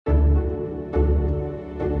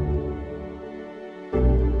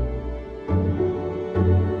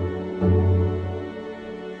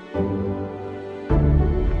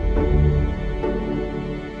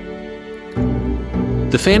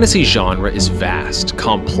The fantasy genre is vast,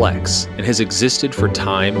 complex, and has existed for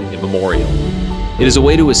time immemorial. It is a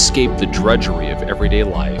way to escape the drudgery of everyday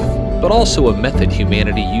life, but also a method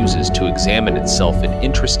humanity uses to examine itself in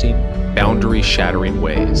interesting, boundary-shattering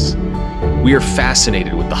ways. We are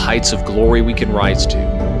fascinated with the heights of glory we can rise to,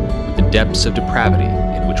 with the depths of depravity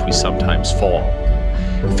in which we sometimes fall.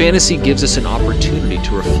 Fantasy gives us an opportunity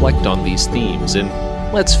to reflect on these themes, and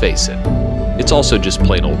let's face it, it's also just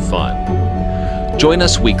plain old fun. Join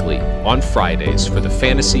us weekly on Fridays for the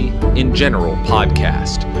Fantasy in General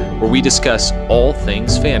podcast, where we discuss all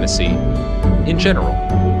things fantasy in general.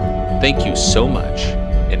 Thank you so much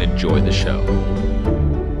and enjoy the show.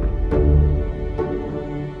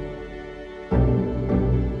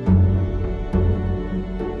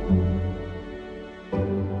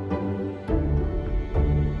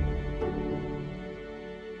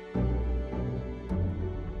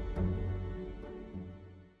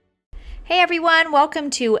 Hey everyone, welcome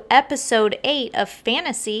to episode 8 of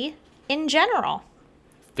Fantasy in General.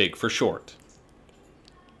 FIG for short.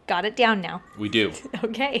 Got it down now. We do.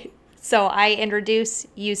 Okay, so I introduce,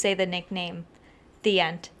 you say the nickname, the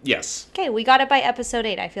end. Yes. Okay, we got it by episode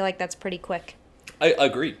 8. I feel like that's pretty quick. I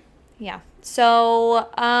agree. Yeah, so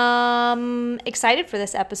excited for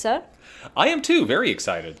this episode. I am too, very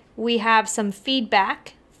excited. We have some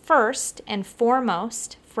feedback first and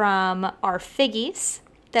foremost from our figgies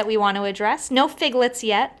that we want to address. No figlets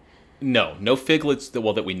yet. No figlets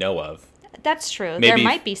that we know of. That's true. Maybe, there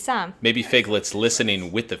might be some. Maybe figlets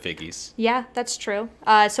listening with the figgies. Yeah, that's true.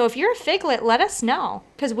 So if you're a figlet, let us know.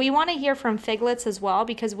 Because we want to hear from figlets as well,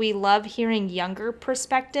 because we love hearing younger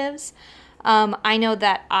perspectives. I know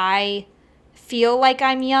that I feel like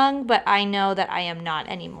I'm young, but I know that I am not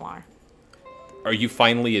anymore. Are you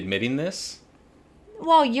finally admitting this?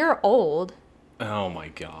 Well, you're old. Oh my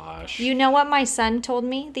gosh. You know what my son told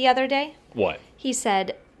me the other day? What? He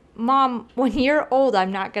said, Mom, when you're old,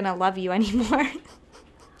 I'm not going to love you anymore.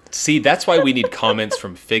 See, that's why we need comments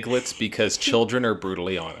from figlets, because children are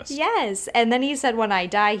brutally honest. Yes. And then he said, when I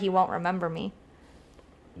die, he won't remember me.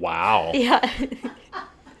 Wow. Yeah.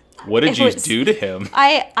 What did you do to him?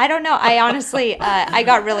 I don't know. I honestly, I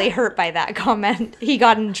got really hurt by that comment. He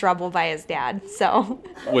got in trouble by his dad, so.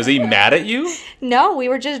 Was he mad at you? No, we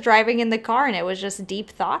were just driving in the car, and it was just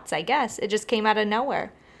deep thoughts, I guess. It just came out of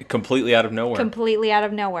nowhere. Completely out of nowhere? Completely out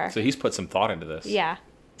of nowhere. So he's put some thought into this. Yeah.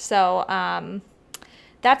 So,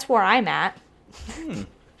 that's where I'm at.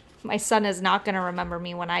 My son is not going to remember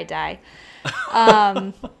me when I die.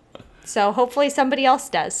 So hopefully somebody else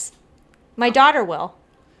does. My daughter will.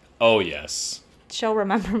 Oh, yes. She'll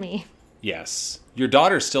remember me. Yes. Your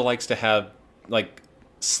daughter still likes to have, like,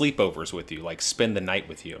 sleepovers with you, like spend the night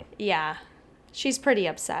with you. Yeah. She's pretty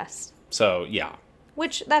obsessed. So, yeah.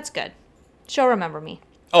 Which, that's good. She'll remember me.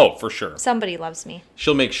 Oh, for sure. Somebody loves me.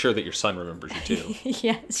 She'll make sure that your son remembers you, too.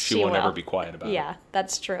 Yes, she will never be quiet about it. Yeah,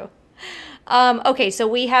 that's true. Okay, so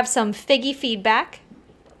we have some figgy feedback.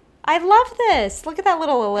 I love this. Look at that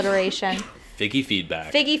little alliteration. Figgy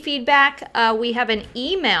feedback. Figgy feedback. We have an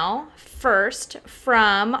email first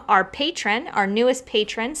from our patron, our newest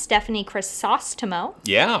patron, Stephanie Chrysostomo.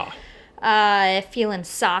 Yeah. Feeling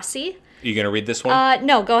saucy. Are you going to read this one?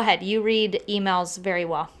 No, go ahead. You read emails very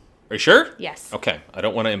well. Are you sure? Yes. Okay. I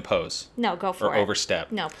don't want to impose. No, go for it. Or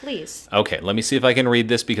overstep. No, please. Okay. Let me see if I can read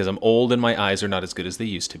this, because I'm old and my eyes are not as good as they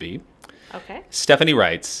used to be. Okay. Stephanie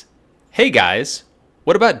writes, "Hey guys,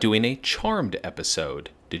 what about doing a Charmed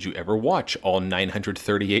episode? Did you ever watch all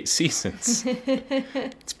 938 seasons?"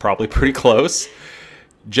 It's probably pretty close.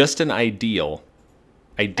 Just an idea.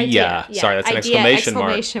 Yeah. Sorry, that's an Idea,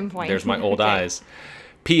 exclamation mark. point. There's my old Okay. eyes.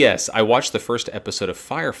 P.S. I watched the first episode of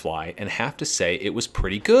Firefly and have to say it was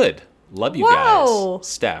pretty good. Love you Whoa. guys.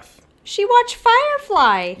 Steph. She watched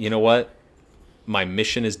Firefly. You know what? My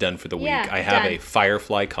mission is done for the week. Yeah, I have done. a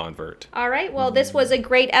Firefly convert. All right. Well, this was a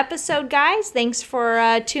great episode, guys. Thanks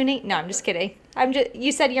for tuning. No, I'm just kidding.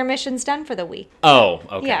 You said your mission's done for the week. Oh,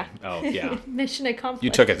 okay. Yeah. Oh, yeah. Mission accomplished. You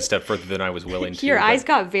took it a step further than I was willing to. Your but eyes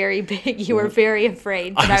got very big. You were very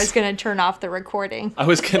afraid that I was going to turn off the recording. I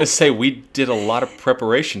was going to say we did a lot of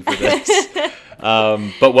preparation for this.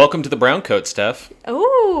 But welcome to the brown coat, Steph.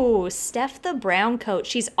 Ooh, Steph the brown coat.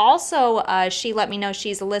 She's also, she let me know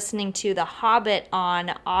she's listening to The Hobbit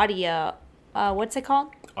on audio. What's it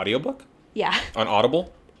called? Audiobook? Yeah. On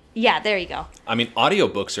Audible? Yeah, there you go. I mean,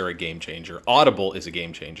 audiobooks are a game changer. Audible is a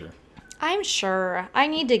game changer. I'm sure. I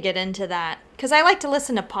need to get into that because I like to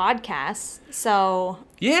listen to podcasts, so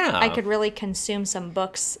Yeah. I could really consume some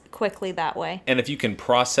books quickly that way. And if you can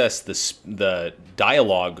process the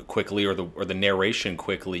dialogue quickly or the narration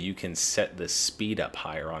quickly, you can set the speed up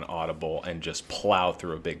higher on Audible and just plow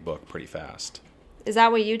through a big book pretty fast. Is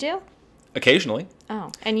that what you do? Occasionally.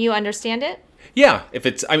 Oh, and you understand it? Yeah, if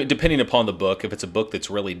it's, I mean, depending upon the book, if it's a book that's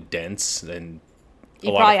really dense, then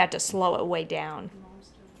You probably have to slow it way down.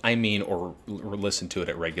 I mean, or listen to it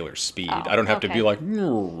at regular speed. Oh, I don't have to okay. be like.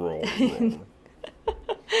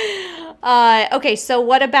 Okay, so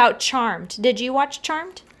what about Charmed? Did you watch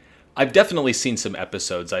Charmed? I've definitely seen some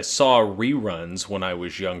episodes. I saw reruns when I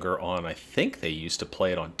was younger on, I think they used to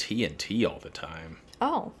play it on TNT all the time.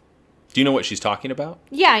 Oh. Do you know what she's talking about?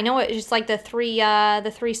 Yeah, I know it. It's like the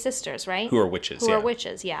three sisters, right? Who are witches, Who yeah. are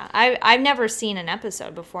witches, yeah. I've never seen an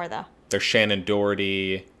episode before, though. There's Shannon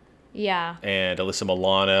Doherty Yeah. and Alyssa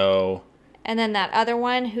Milano. And then that other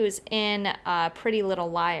one who's in Pretty Little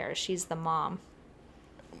Liars. She's the mom.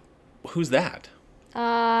 Who's that?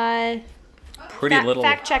 Pretty Fact, Little...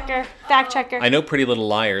 fact checker. Fact checker. I know Pretty Little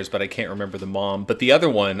Liars, but I can't remember the mom. But the other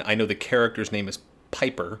one, I know the character's name is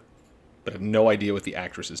Piper, but I have no idea what the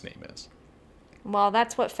actress's name is. Well,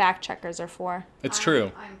 that's what fact checkers are for. It's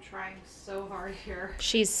true. I'm trying so hard here.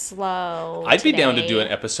 She's slow. I'd be down to today. do an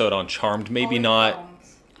episode on Charmed. Maybe Holly not.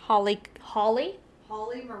 Combs. Holly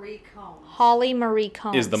Marie Combs. Holly Marie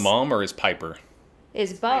Combs. Is the mom or is Piper?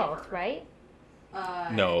 Is both, right?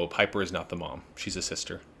 No, Piper is not the mom. She's a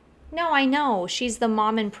sister. No, I know. She's the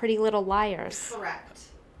mom in Pretty Little Liars. Correct.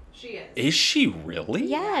 She is. Is she really?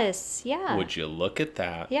 Yes, yeah. Would you look at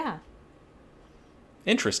that? Yeah.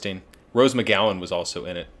 Interesting. Rose McGowan was also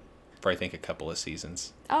in it for, I think, a couple of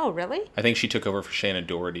seasons. Oh, really? I think she took over for Shannon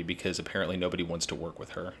Doherty because apparently nobody wants to work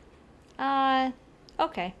with her.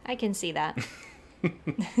 Okay. I can see that.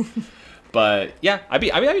 But yeah, I'd be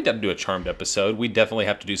down to do a Charmed episode. We definitely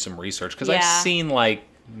have to do some research because I've Yeah. seen I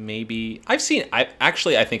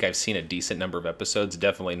think I've seen a decent number of episodes.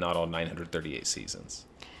 Definitely not all 938 seasons.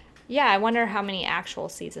 Yeah, I wonder how many actual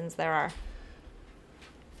seasons there are.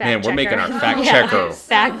 Man, we're making our checker. fact Yeah. checker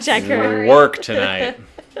Fact checker. work tonight.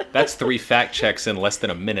 That's 3 fact checks in less than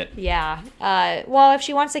a minute. Yeah. Well, if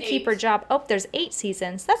she wants to keep 8. her job, there's 8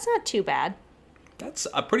 seasons. That's not too bad. That's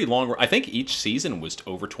a pretty long. I think each season was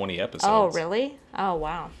over 20 episodes. Oh, really? Oh,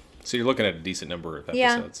 wow. So you're looking at a decent number of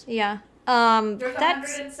Yeah. episodes. Yeah. There's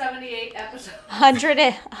That's 178 episodes.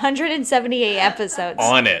 178 episodes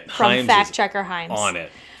On it. from Himes fact is checker Himes. on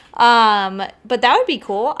it. But that would be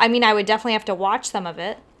cool. I mean, I would definitely have to watch some of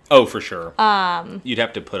it. Oh, for sure. You'd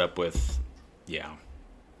have to put up with, yeah.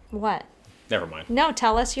 What? Never mind. No,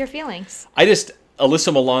 tell us your feelings.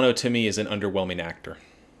 Alyssa Milano to me is an underwhelming actor.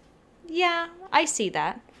 Yeah, I see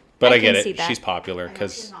that. But I can get see it. that. She's popular I know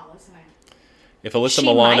because she's not listening. if Alyssa She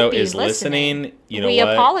Milano might be is listening, you know we what?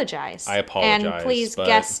 apologize. I apologize, And please but-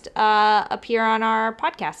 guest appear on our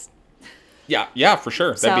podcast. Yeah, for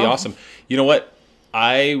sure. That'd be So- awesome. You know what?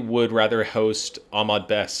 I would rather host Ahmad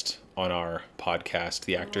Best on our podcast,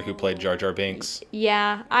 the actor who played Jar Jar Binks.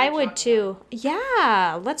 Yeah, I would too.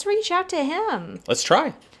 Yeah, let's reach out to him. Let's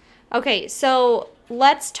try. Okay, so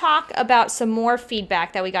let's talk about some more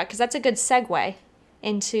feedback that we got, because that's a good segue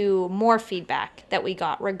into more feedback that we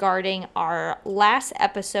got regarding our last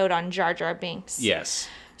episode on Jar Jar Binks. Yes.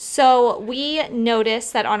 So we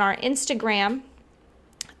noticed that on our Instagram,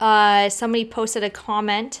 somebody posted a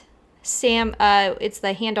comment. It's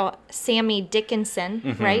the handle Sammy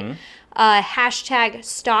Dickinson, right? Hashtag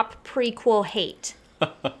stop prequel hate.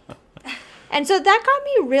 And so that got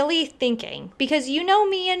me really thinking, because you know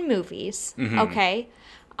me in movies, okay?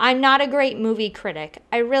 I'm not a great movie critic.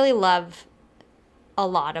 I really love a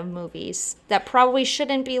lot of movies that probably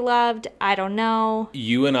shouldn't be loved. I don't know.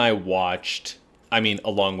 You and I watched,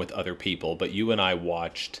 along with other people, but you and I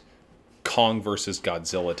watched Kong versus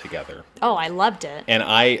Godzilla together. Oh, I loved it. And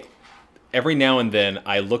every now and then,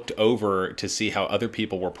 I looked over to see how other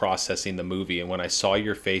people were processing the movie. And when I saw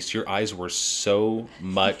your face, your eyes were so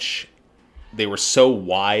much... They were so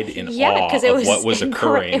wide in awe because of what was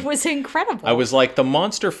occurring. It was incredible. I was like, the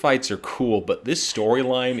monster fights are cool, but this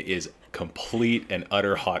storyline is complete and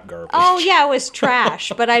utter hot garbage. Oh yeah, it was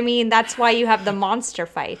trash. But I mean, that's why you have the monster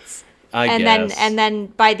fights. I guess. And then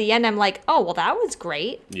by the end, I'm like, oh well, that was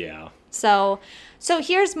great. Yeah. So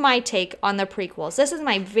here's my take on the prequels. This is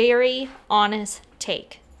my very honest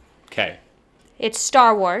take. Okay. It's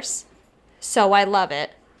Star Wars, so I love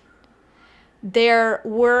it. There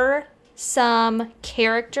were some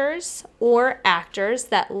characters or actors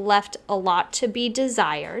that left a lot to be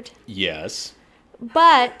desired. Yes.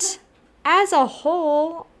 But as a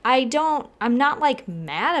whole, I'm not like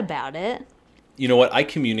mad about it. You know what? I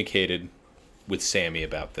communicated with Sammy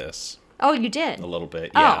about this Oh, you did? a little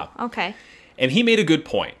bit. Yeah. Oh, okay. And he made a good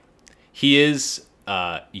point. He is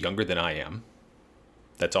younger than I am.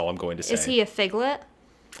 That's all I'm going to say. Is he a figlet?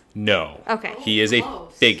 No. Okay. He is a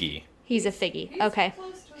Close. figgy. He's a figgy. Okay.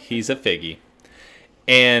 Close to a He's a figgy.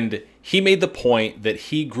 And he made the point that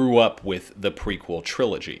he grew up with the prequel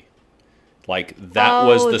trilogy. Like, that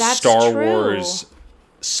was the that's Star true. Wars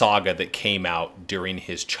saga that came out during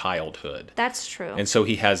his childhood. That's true. And so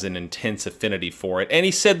he has an intense affinity for it. And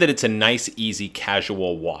he said that it's a nice, easy,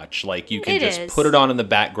 casual watch. Like, you can It just is. put it on in the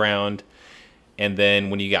background. And then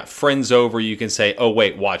when you got friends over, you can say, oh,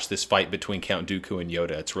 wait, watch this fight between Count Dooku and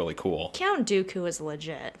Yoda. It's really cool. Count Dooku is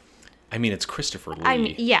legit. I mean, it's Christopher Lee. I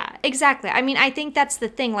mean, yeah, exactly. I mean, I think that's the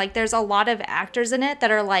thing. Like, there's a lot of actors in it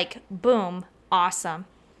that are like, boom, awesome.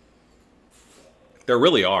 There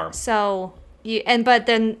really are. So, but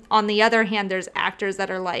then on the other hand, there's actors that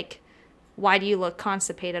are like, why do you look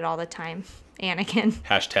constipated all the time, Anakin?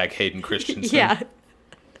 Hashtag Hayden Christensen. Yeah.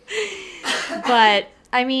 But,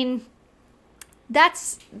 I mean,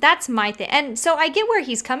 that's my thing. And so I get where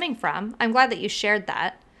he's coming from. I'm glad that you shared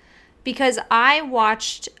that. Because I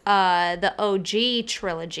watched the OG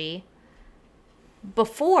trilogy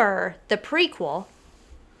before the prequel.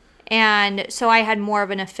 And so I had more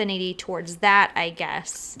of an affinity towards that, I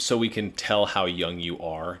guess. So we can tell how young you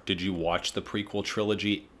are. Did you watch the prequel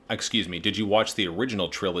trilogy? Excuse me. Did you watch the original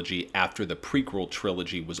trilogy after the prequel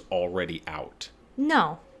trilogy was already out?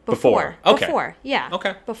 No. Before. Okay. Before. Yeah.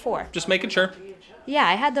 Okay. Before. Just making sure. Yeah,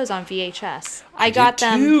 I had those on VHS. I did got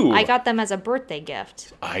them. too. I got them as a birthday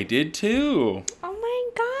gift. I did too. Oh my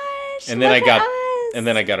gosh! And then look I got at us. and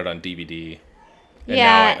then I got it on DVD. And Yeah.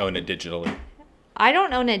 now I own it digitally. I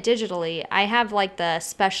don't own it digitally. I have like the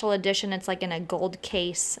special edition. It's like in a gold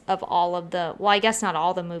case of all of the. Well, I guess not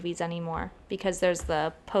all the movies anymore because there's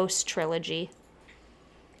the post trilogy.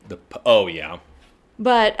 Oh yeah.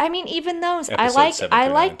 But I mean, even those, Episodes 7 I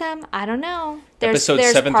through like 9. them. I don't know. There's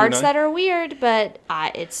Episodes 7 through parts 9? that are weird, but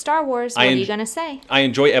it's Star Wars. What are you gonna say? I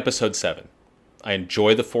enjoy Episode 7. I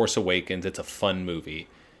enjoy The Force Awakens. It's a fun movie,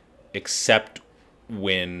 except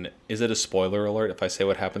when is it a spoiler alert if I say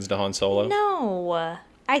what happens to Han Solo? No,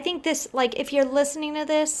 I think this. Like, if you're listening to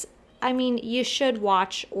this, I mean, you should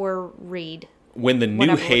watch or read. When the new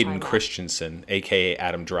Whatever we're Hayden talking about. Christensen, aka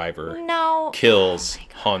Adam Driver, No. kills Oh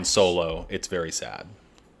my Han Solo, it's very sad.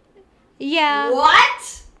 Yeah.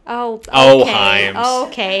 What? Oh. Okay. Oh, Himes.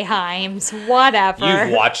 Okay, Himes. Whatever.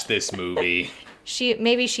 You've watched this movie.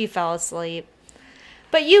 Maybe she fell asleep.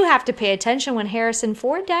 But you have to pay attention when Harrison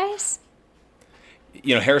Ford dies.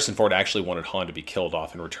 You know, Harrison Ford actually wanted Han to be killed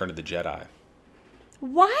off in Return of the Jedi.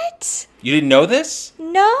 What? You didn't know this?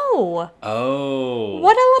 No. Oh.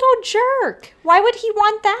 What a little jerk. Why would he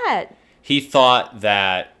want that? He thought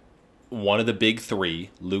that one of the big three,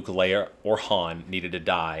 Luke, Leia, or Han, needed to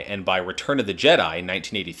die. And by Return of the Jedi in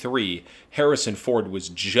 1983, Harrison Ford was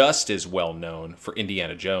just as well known for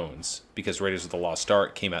Indiana Jones because Raiders of the Lost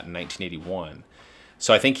Ark came out in 1981.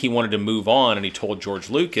 So I think he wanted to move on, and he told George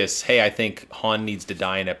Lucas, hey, I think Han needs to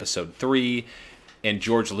die in Episode 3. And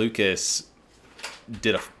George Lucas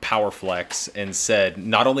did a power flex and said,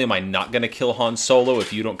 not only am I not going to kill Han Solo,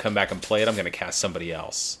 if you don't come back and play it, I'm going to cast somebody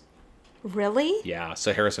else. Really? Yeah,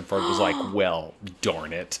 so Harrison Ford was like, well,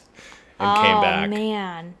 darn it, and came back. Oh,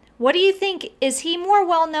 man. What do you think? Is he more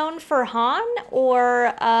well known for Han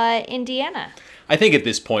or Indiana? I think at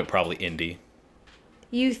this point, probably Indy.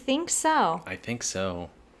 You think so? I think so.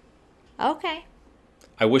 Okay.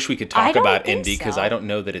 I wish we could I talk don't about think Indy because so. I don't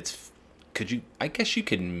know that it's. Could you? I guess you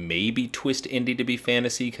could maybe twist Indy to be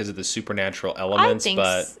fantasy because of the supernatural elements, I think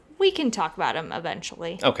but we can talk about him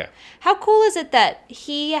eventually. okay. How cool is it that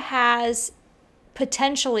he has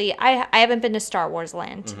potentially, I haven't been to Star Wars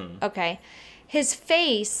Land, Mm-hmm. okay, his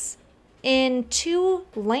face in 2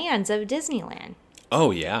 lands of Disneyland.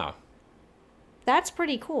 Oh yeah, That's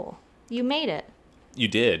pretty cool. You made it. you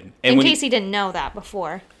did. And In when case he didn't know that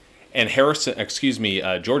before. and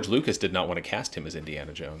George Lucas did not want to cast him as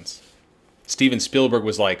Indiana Jones. Steven Spielberg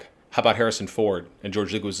was like, "How about Harrison Ford?" And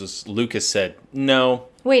George Lucas said, "No,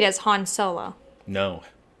 Wait, as Han Solo. no."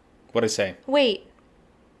 What'd I say? Wait,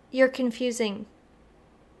 you're confusing.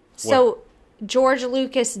 So George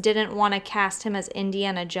Lucas didn't want to cast him as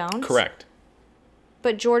Indiana Jones? Correct.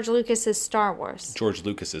 But George Lucas is Star Wars. George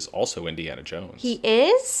Lucas is also Indiana Jones. He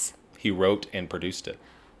is? He wrote and produced it.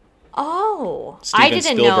 Oh, Steven I didn't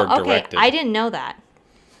Spielberg know. Okay, directed. I didn't know that.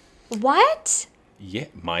 What? Yeah,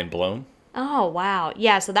 mind blown. Oh, wow.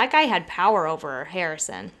 Yeah, so that guy had power over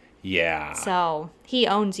Harrison. Yeah. So he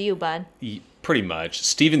owns you, bud. Pretty much.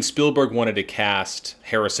 Steven Spielberg wanted to cast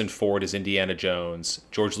Harrison Ford as Indiana Jones.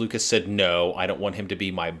 George Lucas said, no, I don't want him to be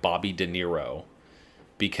my Bobby De Niro.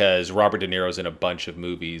 Because Robert De Niro's in a bunch of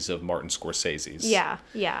movies of Martin Scorsese's. Yeah,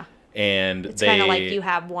 yeah. And It's they... kind of like you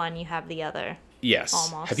have one, you have the other. Yes.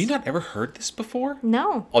 almost. Have you not ever heard this before?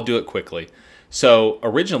 No. I'll do it quickly. So,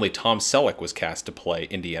 originally, Tom Selleck was cast to play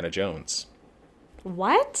Indiana Jones.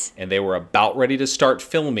 What? and they were about ready to start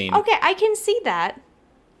filming. Okay, I can see that.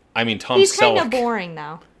 I mean, Tom He's kind Selleck. of boring,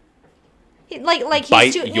 though. Like he's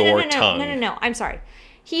Bite too. your no, tongue. No. I'm sorry.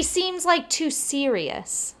 He seems like too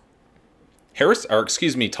serious. Tom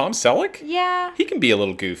Selleck? Yeah. He can be a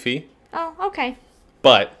little goofy. Oh, okay.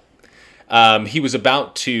 But he was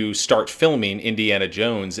about to start filming Indiana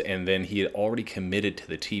Jones, and then he had already committed to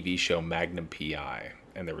the TV show Magnum P.I.,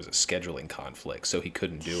 and there was a scheduling conflict, so he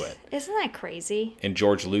couldn't do it. Isn't that crazy? And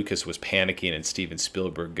George Lucas was panicking, and Steven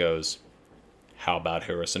Spielberg goes, how about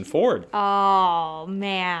Harrison Ford? Oh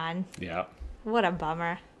man, Yeah. what a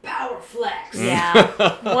bummer. Power flex. Yeah,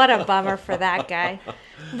 what a bummer for that guy.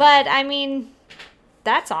 But I mean,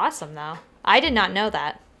 that's awesome though. I did not know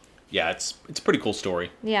that. Yeah, it's a pretty cool story.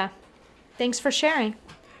 Yeah. Thanks for sharing.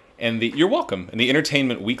 And you're welcome. And the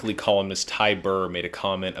Entertainment Weekly columnist Ty Burr made a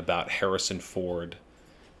comment about Harrison Ford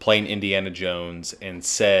playing Indiana Jones and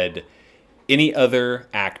said any other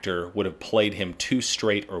actor would have played him too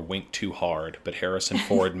straight or winked too hard, but Harrison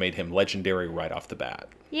Ford made him legendary right off the bat,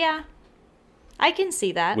 Yeah. I can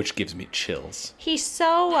see that. which gives me chills. He's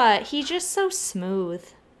just so smooth.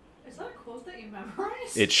 Is that a quote that you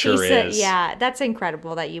memorized? It sure is. Yeah, that's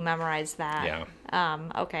incredible that you memorized that. Yeah.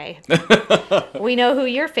 Okay. We know who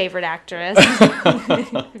your favorite actor is.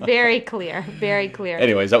 Very clear. Very clear.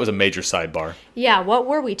 Anyways, that was a major sidebar. Yeah, what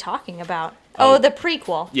were we talking about? Oh, the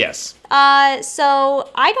prequel. Yes. So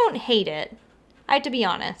I don't hate it. I have to be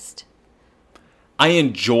honest. I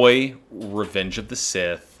enjoy Revenge of the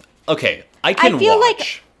Sith. Okay, I can I feel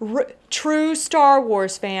watch. like true Star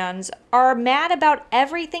Wars fans are mad about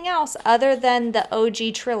everything else other than the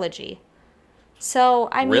OG trilogy. So,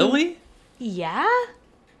 I mean... Really? Yeah?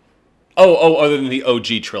 Oh, other than the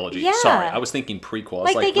OG trilogy. Yeah. Sorry, I was thinking prequel. I was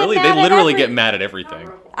Like, like, they get really? mad They at literally every- get mad at everything.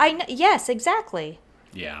 Yes, exactly.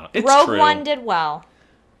 Yeah, it's Rogue true. One did well.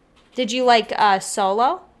 Did you like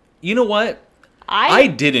Solo? You know what? I I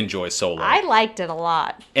did enjoy Solo. liked it a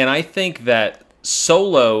lot. And I think that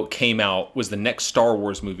Solo was the next Star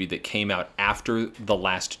Wars movie that came out after The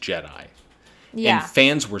Last Jedi. Yeah. And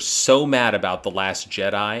fans were so mad about The Last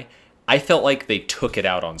Jedi, I felt like they took it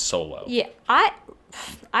out on Solo. Yeah, I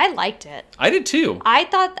liked it. I did too. I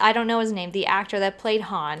thought, I don't know his name, the actor that played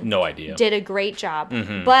Han No idea. did a great job.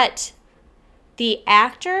 Mm-hmm. But the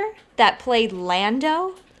actor that played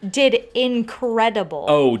Lando did incredible.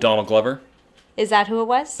 Oh, Donald Glover? Is that who it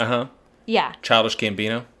was? Uh-huh. Yeah. Childish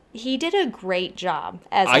Gambino? He did a great job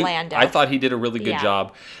as Lando. I thought he did a really good Yeah.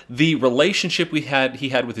 job. The relationship he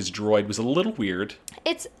had with his droid was a little weird.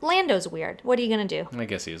 It's Lando's weird. What are you gonna do? I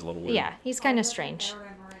guess he is a little weird. Yeah, he's kind of strange.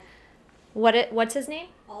 Ehrenreich. What's his name?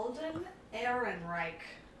 Alden Ehrenreich.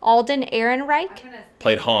 Alden Ehrenreich I'm gonna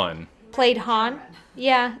Played Han. played Han.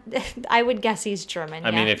 Yeah, I would guess he's German.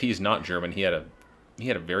 I mean, if he's not German, he had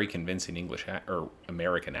a very convincing English or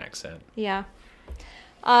American accent. Yeah.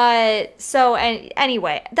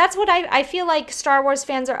 Anyway, that's what I feel like Star Wars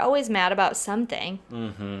fans are always mad about something.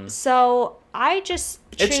 Mm-hmm. So I just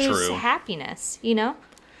It's choose true. happiness, you know?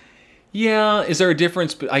 Yeah, is there a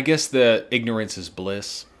difference? But I guess the ignorance is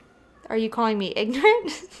bliss Are you calling me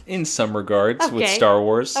ignorant? in some regards with Okay. Star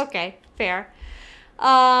Wars. Okay, fair.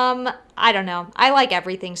 I don't know. I like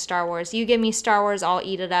everything Star Wars. You give me Star Wars, I'll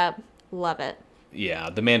eat it up. Love it. Yeah,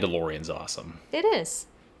 The Mandalorian's awesome. It is.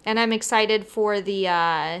 And I'm excited for the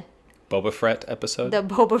Boba Fett episode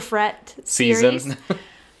Boba Fett series. season.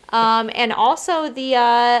 And also the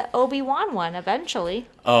Obi-Wan one eventually.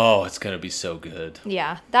 Oh, it's gonna be so good.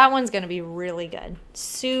 Yeah, that one's going to be really good.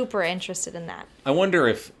 Super interested in that. I wonder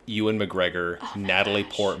if Ewan McGregor, Natalie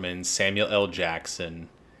Portman, Samuel L. Jackson,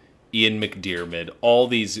 Ian McDiarmid, all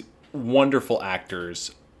these wonderful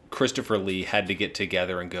actors, Christopher Lee had to get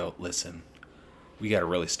together and go, listen, we got to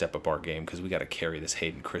really step up our game because we got to carry this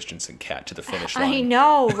Hayden Christensen cat to the finish line. I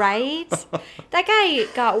know, right? That guy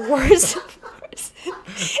got worse and worse.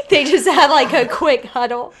 They just had like a quick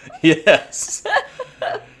huddle. Yes.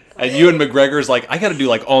 And Ewan McGregor's like, I got to do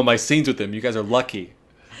like all my scenes with him. You guys are lucky.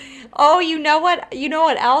 Oh, you know what? You know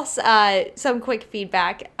what else? Some quick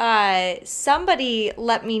feedback. Somebody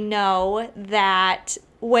let me know that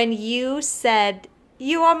when you said,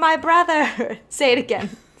 "You are my brother," say it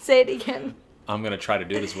again. Say it again. I'm going to try to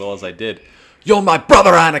do it as well as I did. You're my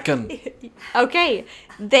brother, Anakin. Okay,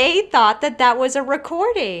 they thought that was a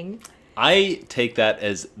recording. I take that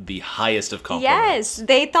as the highest of compliments. Yes,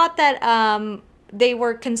 they thought that they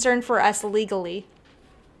were concerned for us legally.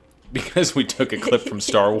 Because we took a clip from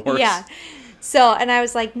Star Wars. Yeah. So, and I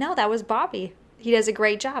was like, no, that was Bobby. He does a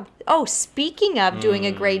great job. Oh, speaking of doing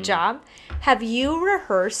a great job, have you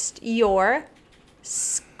rehearsed your,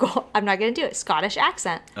 I'm not going to do it, Scottish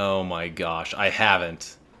accent? Oh my gosh, I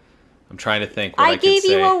haven't. I'm trying to think what I could gave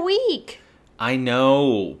say. you a week. I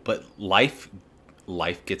know, but life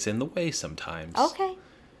gets in the way sometimes. Okay.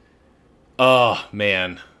 Oh,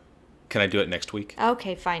 man. Can I do it next week?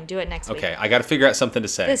 Okay, fine. Do it next week. Okay, I got to figure out something to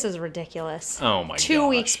say. This is ridiculous. Oh my 2 gosh.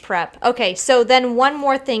 weeks prep. Okay, so then one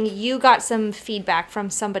more thing. You got some feedback from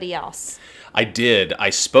somebody else. I did. I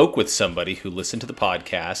spoke with somebody who listened to the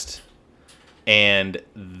podcast, and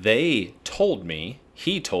he told me,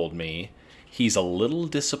 he's a little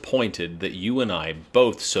disappointed that you and I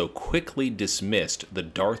both so quickly dismissed the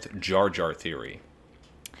Darth Jar Jar theory.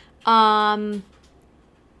 That's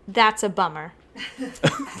a bummer.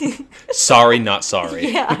 Sorry, not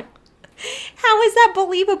sorry. Yeah. How is that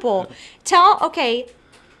believable?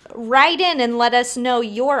 Write in and let us know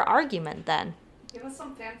your argument then. Give us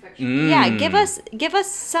some fan fiction. Yeah, give us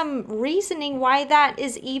some reasoning why that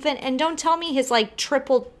is even, and don't tell me his like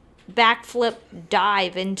triple backflip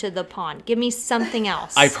dive into the pond. Give me something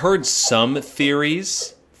else. I've heard some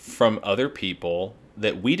theories from other people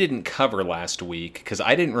that we didn't cover last week because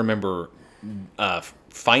I didn't remember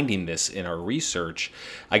finding this in our research.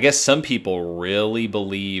 I guess some people really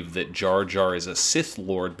believe that Jar Jar is a Sith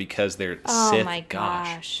Lord because they're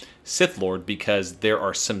Sith Lord because there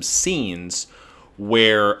are some scenes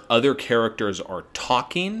where other characters are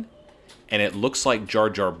talking and it looks like Jar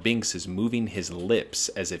Jar Binks is moving his lips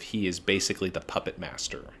as if he is basically the puppet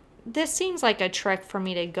master. This seems like a trick for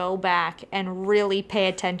me to go back and really pay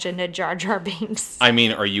attention to Jar Jar Binks. I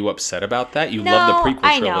mean, are you upset about that? You love the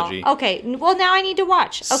prequel trilogy. Know. Okay, well now I need to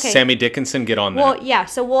watch. Okay. Sammy Dickinson, get on that. Well, yeah,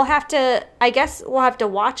 so we'll have to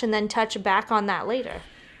watch and then touch back on that later.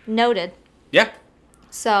 Noted. Yeah.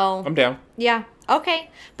 So I'm down. Yeah.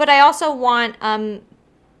 Okay. But I also want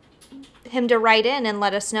him to write in and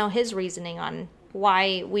let us know his reasoning on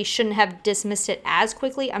why we shouldn't have dismissed it as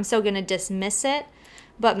quickly. I'm still going to dismiss it,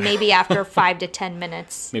 but maybe after 5 to 10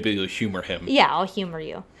 minutes. Maybe you'll humor him. Yeah, I'll humor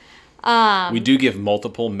you. We do give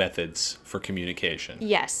multiple methods for communication.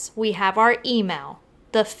 Yes. We have our email,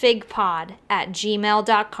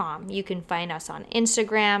 thefigpod@gmail.com. You can find us on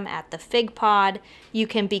Instagram @thefigpod. You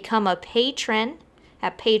can become a patron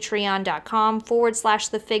at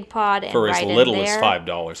patreon.com/thefigpod and for as write in little there as $5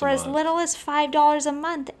 a month. For as little as $5 a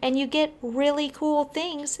month, and you get really cool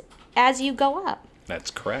things as you go up. That's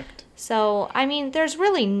correct. So, I mean, there's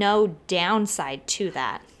really no downside to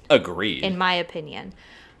that. Agreed. In my opinion.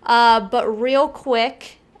 But real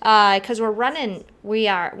quick, because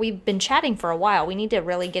we've been chatting for a while. We need to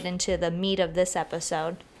really get into the meat of this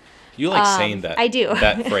episode. You like saying that. I do.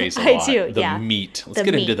 That phrase a lot. I do, the meat. Let's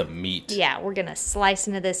get into the meat. Yeah, we're going to slice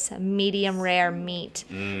into this medium rare meat.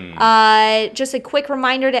 Just a quick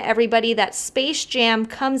reminder to everybody that Space Jam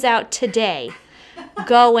comes out today.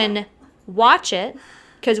 Go and watch it,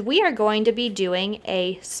 because we are going to be doing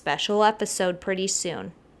a special episode pretty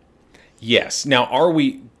soon. Yes. Now, are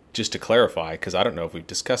we, just to clarify, because I don't know if we've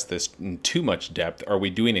discussed this in too much depth, are we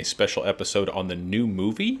doing a special episode on the new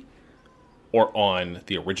movie or on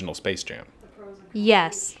the original Space Jam?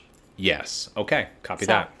 Yes. Yes. Okay. Copy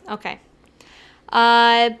that. Okay.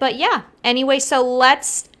 But yeah. Anyway, so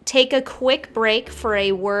let's take a quick break for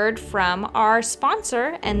a word from our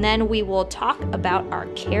sponsor, and then we will talk about our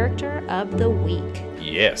character of the week.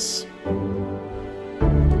 Yes.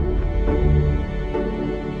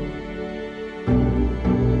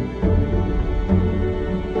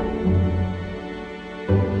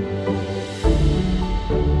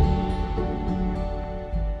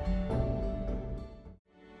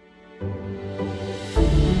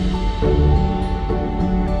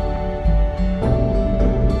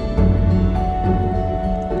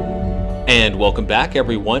 And welcome back,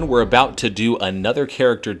 everyone. We're about to do another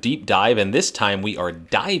character deep dive, and this time we are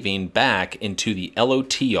diving back into the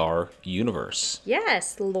LOTR universe.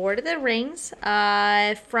 Yes, Lord of the Rings,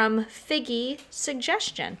 from Figgy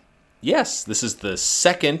suggestion. Yes, this is the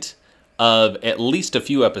second of at least a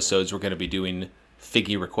few episodes we're going to be doing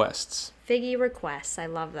Figgy requests. Figgy requests, I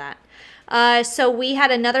love that. So we had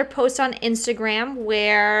another post on Instagram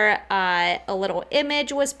where a little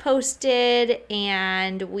image was posted,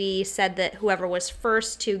 and we said that whoever was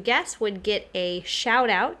first to guess would get a shout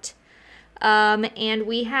out. And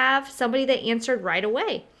we have somebody that answered right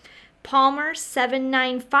away.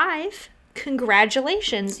 Palmer795,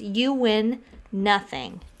 congratulations, you win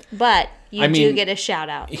nothing. But you do get a shout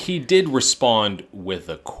out. He did respond with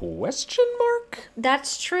a question mark?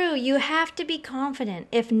 That's true. You have to be confident.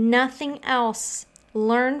 If nothing else,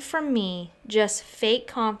 learn from me. Just fake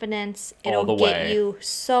confidence. It'll get you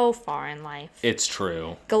so far in life. It's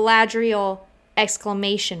true. Galadriel,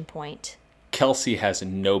 exclamation point. Kelsey has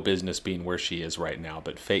no business being where she is right now,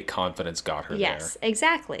 but fake confidence got her Yes,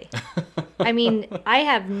 exactly. I mean, I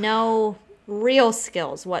have no real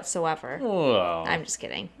skills whatsoever. there. Well, I'm just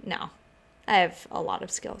kidding. No. I have a lot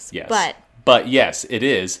of skills. yes. But But yes, it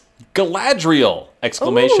is Galadriel!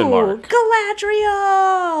 Exclamation mark.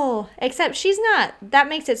 Galadriel! Except she's not. That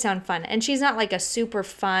makes it sound fun. And she's not like a super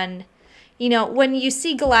fun. You know, when you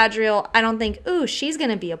see Galadriel, I don't think, ooh, she's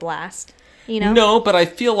going to be a blast. You know? No, but I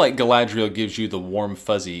feel like Galadriel gives you the warm,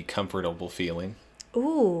 fuzzy, comfortable feeling.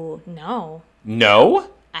 Ooh, no. No?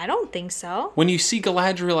 I don't think so. When you see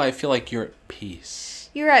Galadriel, I feel like you're at peace.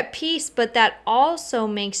 You're at peace, but that also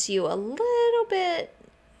makes you a little bit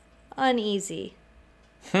uneasy.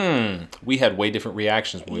 We had way different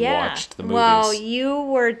reactions when we watched the movies. Well, you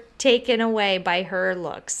were taken away by her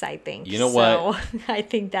looks, I think. You know what? So I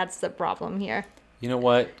think that's the problem here. You know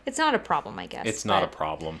what? It's not a problem, I guess. It's not a but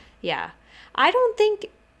problem. Yeah. I don't think.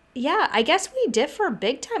 Yeah, I guess we differ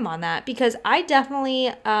big time on that because I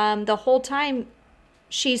definitely, the whole time,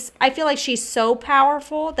 I feel like she's so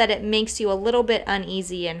powerful that it makes you a little bit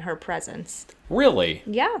uneasy in her presence. Really?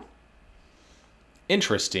 Yeah.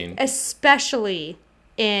 Interesting. Especially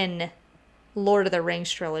in Lord of the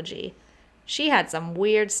Rings trilogy. She had some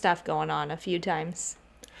weird stuff going on a few times.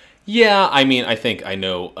 Yeah, I mean, I think I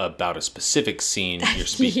know about a specific scene you're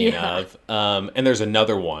speaking Yeah. of. And there's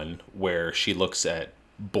another one where she looks at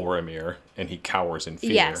Boromir and he cowers in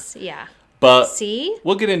fear. Yes, yeah. But See?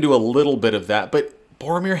 we'll get into a little bit of that. But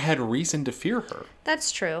Boromir had reason to fear her.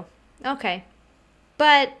 That's true. Okay.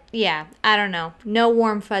 But, yeah, I don't know. No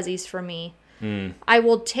warm fuzzies for me. I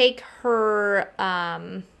will take her,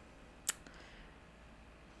 I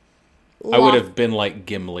would have been like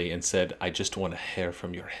Gimli and said, I just want a hair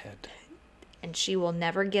from your head. and she will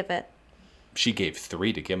never give it. She gave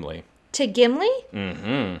 3 to Gimli. To Gimli?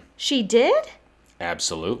 Mm-hmm. She did?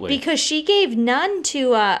 Absolutely. Because she gave none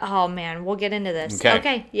to, oh man, we'll get into this.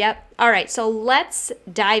 Okay. Yep. All right, so let's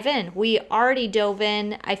dive in. We already dove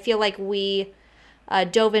in. I feel like we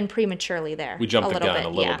dove in prematurely there. We jumped the gun a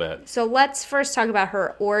little bit. So let's first talk about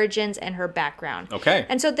her origins and her background. Okay.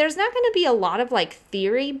 And so there's not going to be a lot of like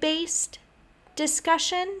theory-based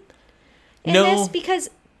discussion in this because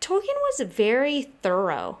Tolkien was very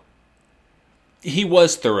thorough. He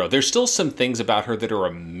was thorough. There's still some things about her that are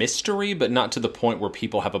a mystery, but not to the point where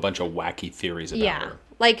people have a bunch of wacky theories about her.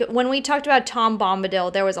 Like when we talked about Tom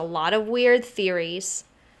Bombadil, there was a lot of weird theories.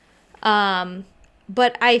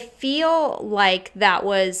 But I feel like that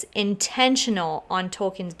was intentional on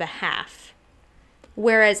Tolkien's behalf.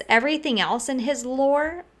 Whereas everything else in his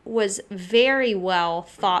lore was very well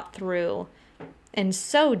thought through and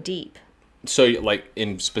so deep. So, like,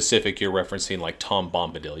 in specific, you're referencing, like, Tom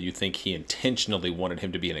Bombadil. You think he intentionally wanted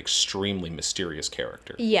him to be an extremely mysterious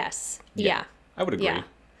character. Yes. Yeah. I would agree. Yeah.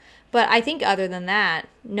 But I think other than that,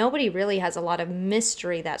 nobody really has a lot of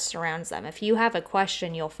mystery that surrounds them. If you have a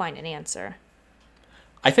question, you'll find an answer.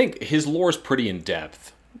 I think his lore is pretty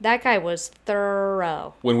in-depth. That guy was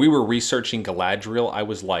thorough. When we were researching Galadriel, I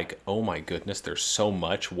was like, oh my goodness, there's so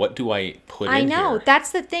much. What do I put in here? I know.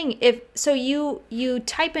 That's the thing. So you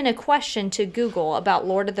type in a question to Google about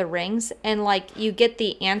Lord of the Rings and like you get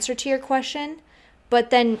the answer to your question,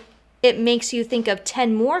 but then it makes you think of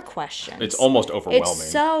 10 more questions. It's almost overwhelming.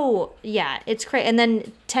 It's crazy. And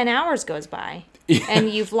then 10 hours goes by and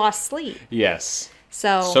you've lost sleep. Yes.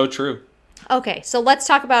 So true. Okay, so let's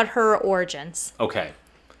talk about her origins. Okay.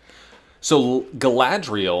 So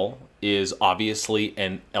Galadriel is obviously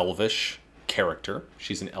an elvish character.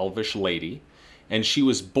 She's an elvish lady. And she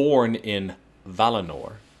was born in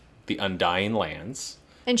Valinor, the Undying Lands.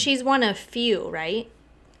 And she's one of few, right?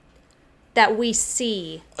 That we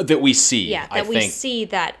see. That we see, Yeah, that we see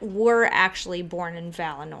that were actually born in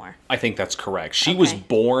Valinor. I think that's correct. She was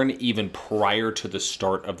born even prior to the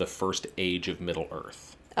start of the first age of Middle-earth.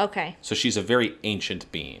 Okay. So she's a very ancient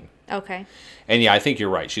being. Okay. And yeah, I think you're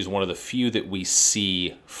right. She's one of the few that we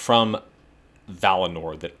see from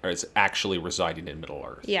Valinor that is actually residing in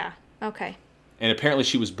Middle-earth. Yeah. Okay. And apparently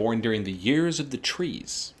she was born during the years of the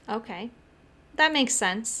trees. Okay. That makes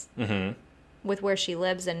sense. Mm-hmm. With where she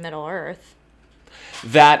lives in Middle-earth.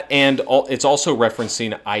 That, and it's also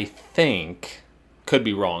referencing, I think, could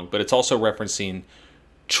be wrong, but it's also referencing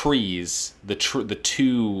trees, the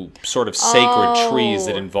two sort of sacred trees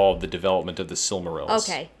that involve the development of the Silmarils.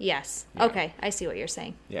 Okay, yes. Yeah. Okay, I see what you're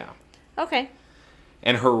saying. Yeah. Okay.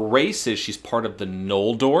 And her race is she's part of the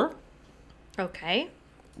Noldor, Okay.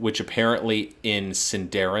 which apparently in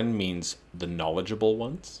Sindarin means the knowledgeable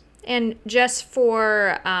ones. And just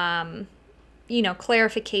for,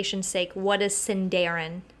 clarification's sake, what is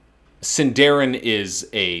Sindarin? Sindarin is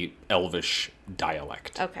a elvish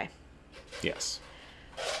dialect. Okay. Yes.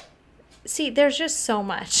 See, there's just so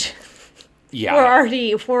much. Yeah.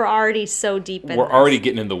 We're already so deep in We're this. already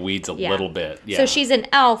getting in the weeds a Yeah. little bit. Yeah. So she's an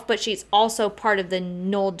elf, but she's also part of the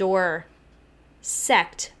Noldor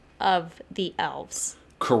sect of the elves.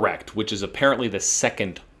 Correct, which is apparently the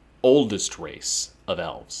second oldest race of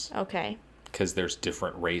elves, Okay. because there's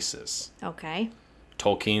different races. Okay.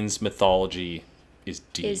 Tolkien's mythology is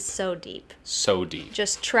deep. Is so deep. So deep.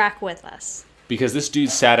 Just track with us. Because this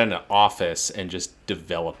dude sat in an office and just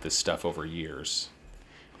developed this stuff over years.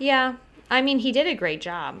 Yeah. I mean, he did a great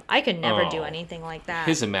job. I could never do Oh. anything like that.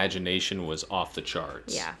 His imagination was off the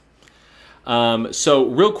charts. Yeah. So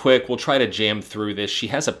real quick, we'll try to jam through this. She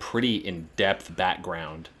has a pretty in-depth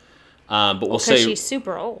background. But we'll Because say she's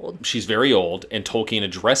super old. she's very old, and Tolkien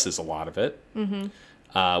addresses a lot of it.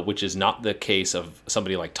 Which is not the case of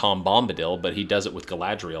somebody like Tom Bombadil, but he does it with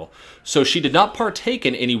Galadriel. So she did not partake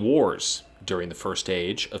in any wars during the First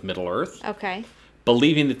Age of Middle-earth, Okay.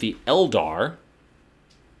 believing that the Eldar,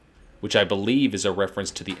 which I believe is a reference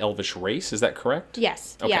to the Elvish race, is that correct?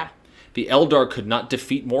 Yes. Okay. Yeah. The Eldar could not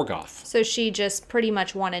defeat Morgoth. So she just pretty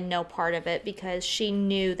much wanted no part of it because she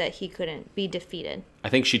knew that he couldn't be defeated. I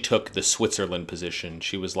think she took the Switzerland position.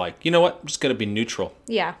 She was like, you know what, I'm just going to be neutral.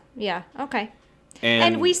 Yeah. Yeah. Okay.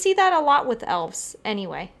 And, And we see that a lot with elves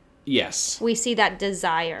anyway. Yes, We see that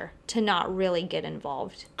desire to not really get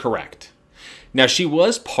involved. correct. Now, she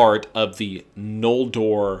was part of the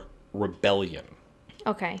Noldor Rebellion,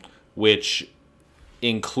 Okay. which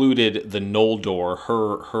included the Noldor,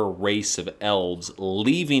 her race of elves,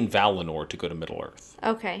 leaving Valinor to go to Middle-earth.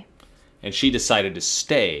 Okay. And she decided to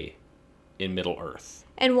stay in Middle-earth.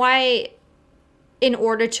 And why, in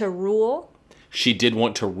order to rule? She did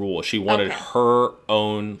want to rule. She wanted Okay. her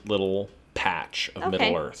own little patch of Okay.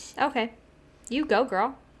 Middle-earth. Okay. You go,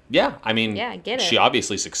 girl. Yeah, I mean, Yeah, get it. she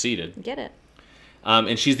obviously succeeded. Get it.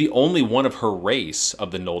 And she's the only one of her race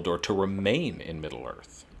of the Noldor to remain in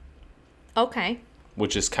Middle-earth, Okay.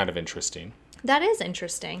 which is kind of interesting. That is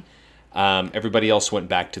interesting. Everybody else went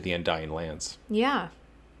back to the Undying Lands. Yeah.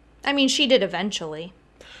 I mean, she did eventually,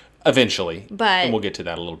 Eventually. But- And we'll get to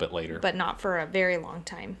that a little bit later. but not for a very long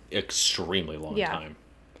time. Extremely long Yeah. time.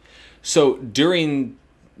 So during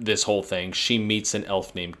this whole thing, she meets an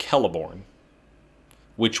elf named Celeborn,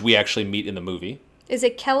 which we actually meet in the movie. Is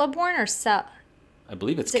it Celeborn or I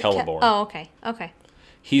believe it's is it Celeborn. Oh, okay. Okay.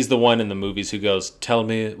 He's the one in the movies who goes, "Tell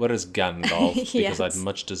me, where is Gandalf? Because Yes. I'd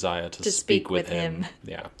much desire to, To speak with him."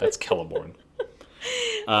 Yeah, that's Celeborn.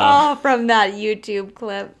 From that YouTube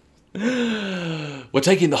clip. We're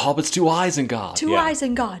taking the hobbits to Isengard. Two Yeah. eyes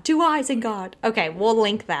in God. Two eyes in God. Okay, we'll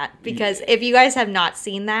link that because if you guys have not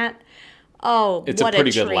seen that, oh, It's what a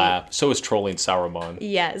pretty good treat. laugh. So is trolling Sauron.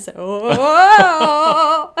 Yes.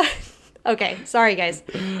 Oh. Okay, sorry guys.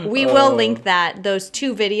 We will link those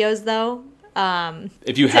two videos though.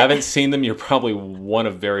 If you haven't seen them, you're probably one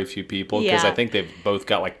of very few people because I Yeah. think they've both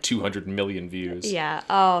got like 200 million views. Yeah.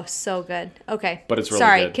 Oh, so good. Okay. But it's really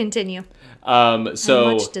sorry. good. Continue.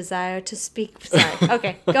 So Much desire to speak. Sorry.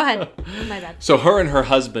 Okay. Go ahead. My bad. So her and her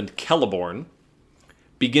husband Celeborn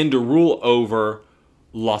begin to rule over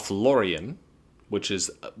Lothlorien, which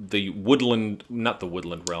is the woodland, not the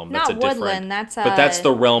woodland realm. That's Not a different. woodland, that's, but that's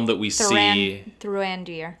the realm that we see.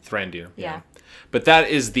 Thrandir. Thrandir. Yeah. But that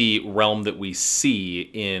is the realm that we see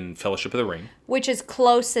in Fellowship of the Ring. Which is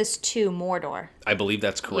closest to Mordor. I believe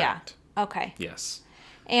that's correct. Yeah. Okay. Yes.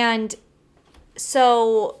 And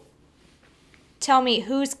so tell me,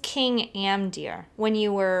 who's King Amdir when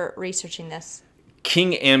you were researching this?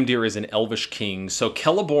 King Amdir is an elvish king. So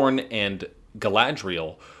Celeborn and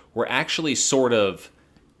Galadriel were actually sort of,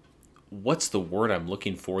 what's the word I'm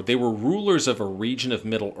looking for? They were rulers of a region of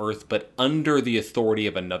Middle-earth, but under the authority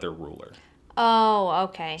of another ruler. Oh,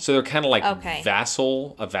 okay. So they're kind of like Okay. a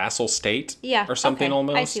vassal state, Yeah. or something okay.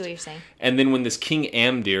 almost. I see what you're saying. And then when this King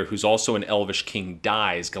Amdir, who's also an elvish king,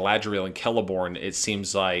 dies, Galadriel and Celeborn, it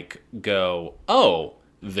seems like, go, oh,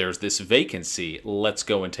 there's this vacancy. Let's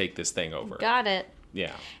go and take this thing over. Got it.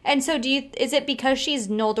 Yeah. And so is it because she's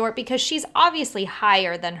Noldor? Because she's obviously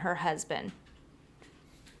higher than her husband.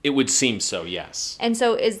 It would seem so, yes. And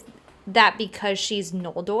so is that because she's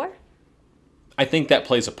Noldor? I think that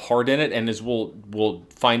plays a part in it, and as we'll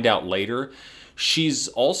find out later, she's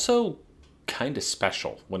also kind of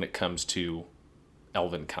special when it comes to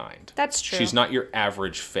elven kind. That's true. She's not your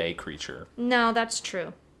average fae creature. No, that's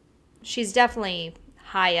true. She's definitely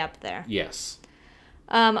high up there. Yes.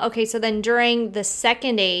 Okay, so then during the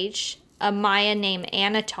Second Age, a Maya named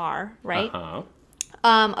Anatar, right,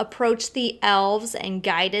 approached the elves and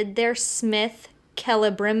guided their smith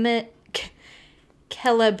Celebrimbor.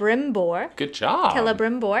 Good job.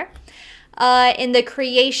 Celebrimbor in the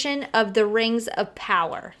creation of the rings of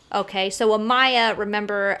power. Okay, so a Maya,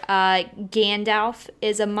 remember, Gandalf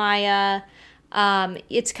is a Maya.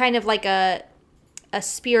 It's kind of like a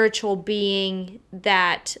spiritual being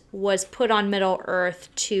that was put on Middle Earth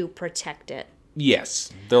to protect it.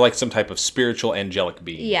 Yes. They're like some type of spiritual angelic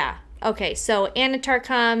being. Yeah. Okay, so Anatar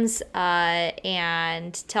comes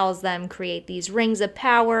and tells them create these rings of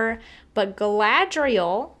power, but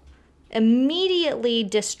Galadriel immediately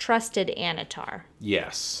distrusted Anatar.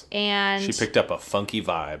 Yes. And She picked up a funky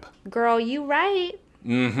vibe. girl, you right.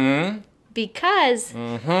 Mm-hmm. Because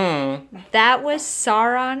that was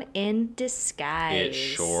Sauron in disguise. It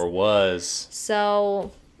sure was.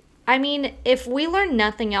 So, I mean, if we learn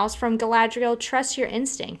nothing else from Galadriel, trust your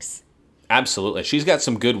instincts. Absolutely. She's got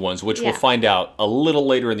some good ones, which we'll Yeah. find out a little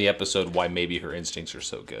later in the episode why maybe her instincts are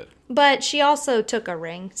so good. But she also took a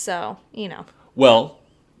ring, so, you know. Well,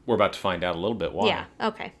 we're about to find out a little bit why. Yeah,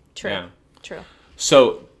 okay. True. Yeah. True.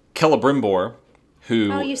 So, Celebrimbor,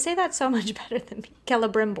 who... Oh, you say that so much better than me.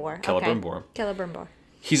 Celebrimbor. Celebrimbor. Okay. Celebrimbor.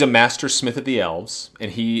 He's a master smith of the elves,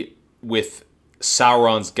 and he, with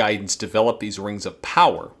Sauron's guidance, developed these rings of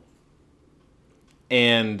power.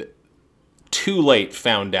 And too late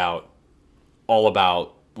found out all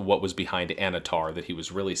about what was behind Anatar, that he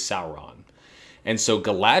was really Sauron. And so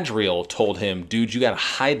Galadriel told him, dude, you gotta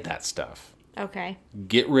hide that stuff. Okay.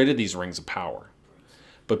 Get rid of these rings of power.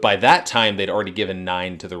 But by that time, they'd already given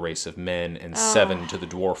 9 to the race of men and 7 to the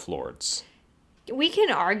dwarf lords. We can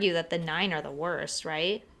argue that the 9 are the worst,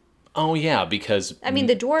 right? Oh, yeah, because... I mean,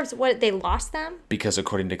 the dwarves, what, they lost them? Because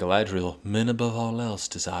according to Galadriel, men above all else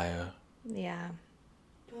desire. Yeah.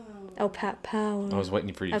 Oh, power. I was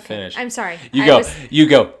waiting for you to finish. I'm sorry. You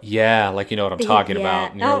go, yeah, like you know what I'm talking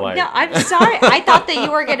about. And you're like, no, I'm sorry. I thought that you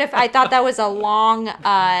were going to, I thought that was a long,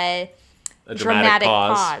 a dramatic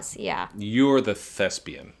pause. Yeah. You're the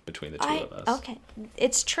thespian between the two of us. Okay.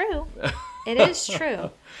 It's true. It is true.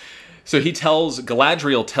 So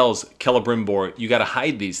Galadriel tells Celebrimbor, you got to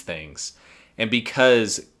hide these things. And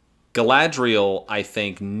because Galadriel, I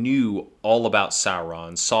think, knew all about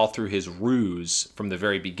Sauron, saw through his ruse from the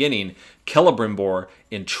very beginning, Celebrimbor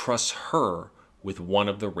entrusts her with one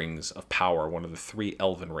of the rings of power, one of the 3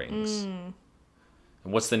 elven rings. And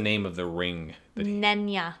what's the name of the ring?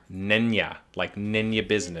 Nenya. Nenya, like Nenya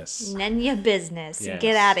business. Nenya business. Yes.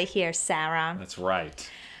 Get out of here, Sauron. That's right.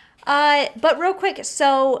 But real quick,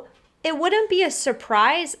 so it wouldn't be a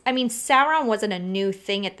surprise. I mean, Sauron wasn't a new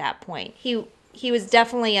thing at that point. He was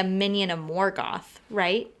definitely a minion of Morgoth,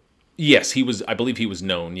 right? Yes, he was. I believe he was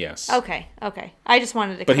known. Yes. Okay. I just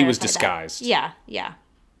wanted to. But he was clarify that. disguised. Yeah.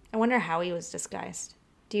 I wonder how he was disguised.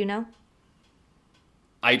 Do you know?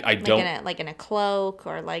 I don't. Like in a cloak,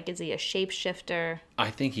 or like is he a shapeshifter? I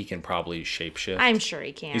think he can probably shapeshift. I'm sure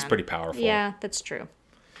he can. He's pretty powerful. Yeah, that's true.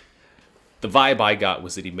 The vibe I got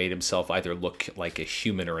was that he made himself either look like a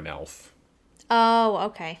human or an elf, Oh,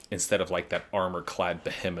 okay. instead of like that armor-clad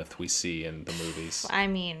behemoth we see in the movies. I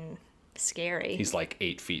mean, scary. He's like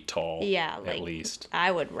 8 feet tall. Yeah, at like least. I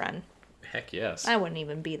would run. Heck yes. I wouldn't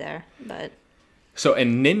even be there, but So,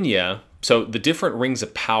 and Nenya, so the different rings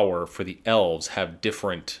of power for the elves have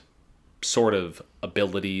different sort of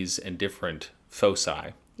abilities and different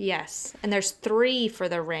foci. yes. And there's 3 for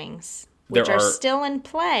the rings, which There are are- still in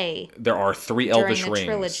play. There are 3 During elvish the rings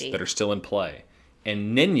trilogy. that are still in play.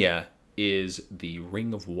 And Nenya is the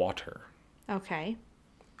ring of water, Okay.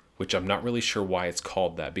 which I'm not really sure why it's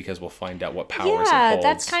called that, because we'll find out what powers it Yeah, holds.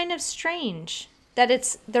 that's kind of strange that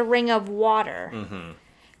it's the ring of water. Mm-hmm.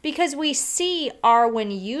 Because we see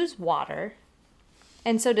Arwen use water.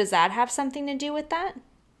 And so does that have something to do with that?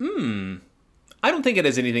 I don't think it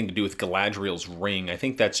has anything to do with Galadriel's ring. I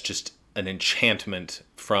think that's just an enchantment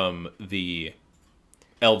from the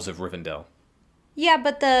elves of Rivendell. Yeah,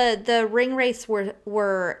 but the ring wraiths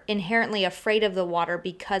were inherently afraid of the water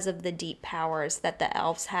because of the deep powers that the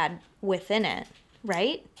elves had within it,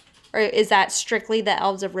 right? Or is that strictly the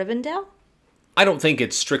elves of Rivendell? I don't think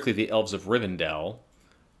it's strictly the elves of Rivendell,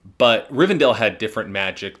 but Rivendell had different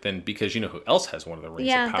magic than, because you know who else has one of the rings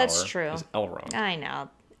Yeah, of power? that's true. Is Elrond. I know.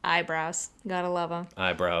 Eyebrows. Gotta love them.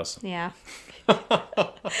 Eyebrows. Yeah.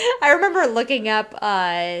 I remember looking up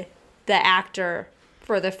the actor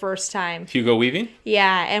for the first time. Hugo Weaving?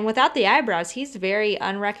 Yeah, and without the eyebrows, he's very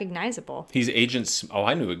unrecognizable. He's Oh,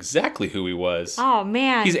 I knew exactly who he was. Oh,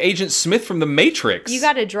 man. He's Agent Smith from The Matrix. You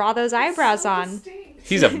got to draw those eyebrows on. Distinct.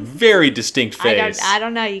 He's a very distinct face. I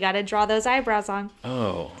don't know. You got to draw those eyebrows on.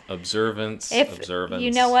 Oh, observance. You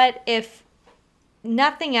know what? If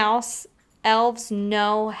nothing else, elves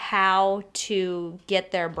know how to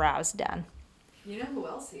get their brows done. You know who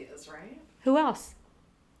else he is, right? Who else?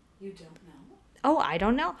 You don't know? Oh, I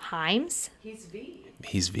don't know. Himes? He's V.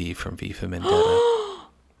 He's V from V for Vendetta.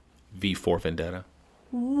 V for Vendetta.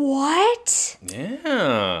 What?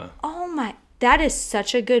 Yeah. Oh my, that is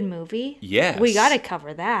such a good movie. Yes. We got to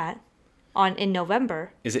cover that in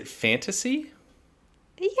November. Is it fantasy?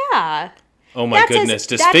 Yeah. Oh my goodness.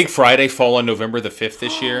 Does Fig Friday fall on November the 5th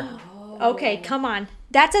this year? Okay, come on.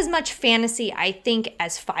 That's as much fantasy, I think,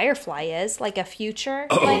 as Firefly is, like a future.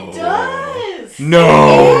 It does. No!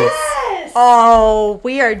 Yes. Oh,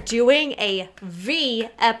 we are doing a V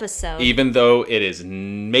episode. Even though it is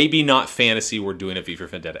maybe not fantasy, we're doing a V for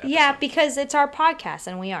Vendetta episode. Yeah, because it's our podcast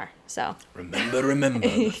and we are. So. Remember,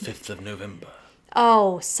 the 5th of November.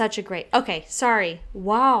 Oh, such a great. Okay, sorry.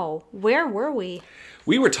 Wow. Where were we?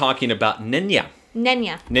 We were talking about Nenya.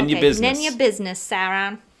 Nenya. Nenya okay. business. Nenya business,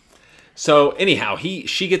 Sauron. So anyhow,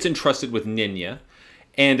 she gets entrusted with Nenya,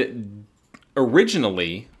 and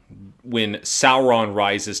originally, when Sauron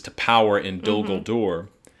rises to power in Dol Guldur,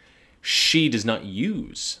 she does not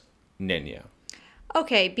use Nenya.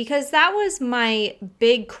 Okay, because that was my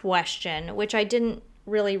big question, which I didn't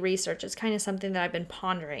really research. It's kind of something that I've been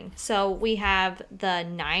pondering. So we have the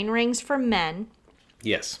 9 rings for men,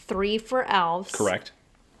 Yes. 3 for elves. Correct.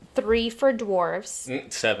 3 for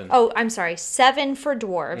dwarves. 7. Oh, I'm sorry, 7 for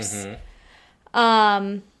dwarves.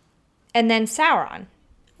 And then Sauron.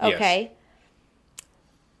 Okay.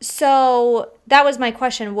 Yes. So that was my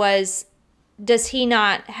question was, does he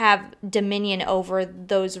not have dominion over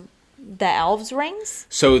the elves' rings?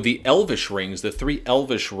 So the Elvish rings, the 3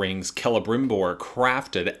 Elvish rings, Celebrimbor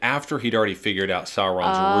crafted after he'd already figured out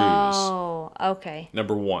Sauron's ruse. Oh, okay.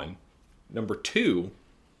 Number 1. Number 2,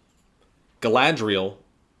 Galadriel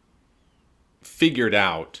figured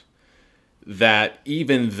out that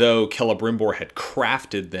even though Celebrimbor had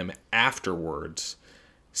crafted them afterwards,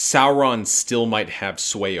 Sauron still might have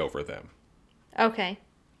sway over them. Okay.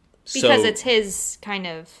 Because So- it's his kind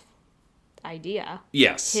of idea.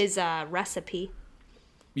 Yes. His recipe.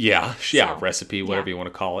 Yeah, So, recipe, whatever yeah. you want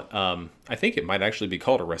to call it. I think it might actually be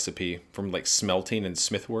called a recipe from like smelting and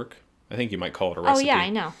smithwork. I think you might call it a Oh, recipe. yeah, I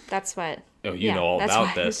know. That's what. Oh, you yeah, know all that's about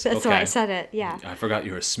why, this. That's why I Okay. said it. Yeah. I forgot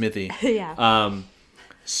you're a smithy. Yeah.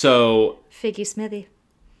 So, Figgy Smithy.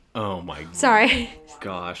 oh my Sorry.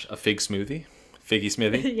 gosh, a fig smoothie? Figgy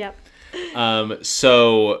smithy? Yep.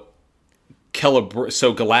 So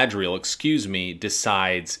Galadriel,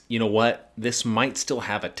 decides, you know what? This might still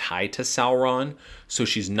have a tie to Sauron, so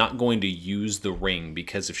she's not going to use the ring,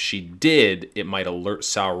 because if she did, it might alert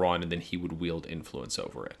Sauron and then he would wield influence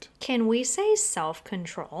over it. Can we say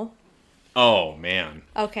self-control? Oh, man.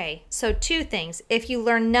 Okay, so 2 things. If you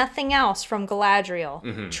learn nothing else from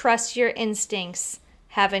Galadriel, trust your instincts,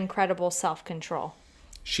 have incredible self-control.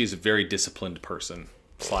 She's a very disciplined person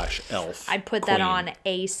 / elf. I'd put that queen. on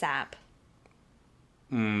ASAP.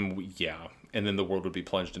 Yeah, and then the world would be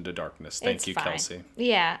plunged into darkness. Thank It's you, fine. Kelsey.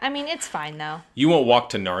 Yeah, I mean, it's fine, though. You won't walk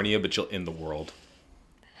to Narnia, but you'll end the world.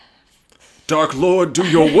 Dark Lord, do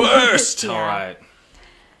your worst! Yeah. All right.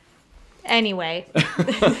 Anyway.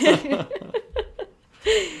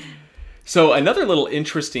 So another little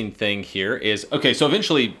interesting thing here is, okay, so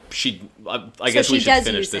eventually I guess we she should does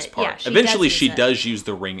finish use this it. part. Yeah, she Eventually does she use it. does use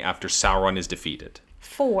the ring after Sauron is defeated.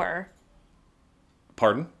 4.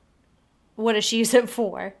 Pardon? What does she use it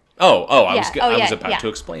for? I was Yeah. Oh, I was yeah, about yeah. to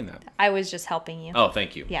explain that. I was just helping you. Oh,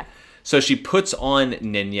 thank you. Yeah. So she puts on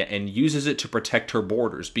Nenya and uses it to protect her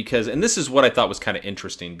borders because, and this is what I thought was kind of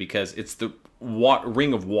interesting, because it's the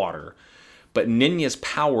ring of water, but Nenya's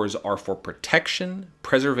powers are for protection,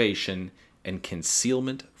 preservation, and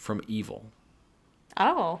concealment from evil.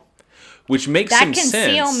 Oh. Which makes That some sense.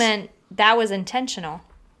 concealment, that was intentional.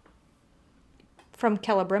 From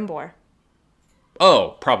Celebrimbor.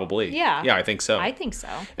 Oh, probably. Yeah. Yeah, I think so. I think so.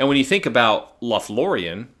 And when you think about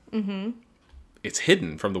Lothlorien, it's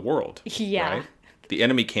hidden from the world. Yeah. Right? The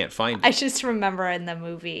enemy can't find it. I just remember in the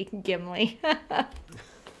movie Gimli.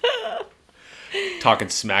 Talking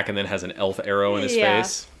smack and then has an elf arrow in his Yeah.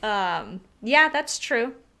 face. Yeah, that's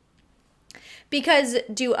true. Because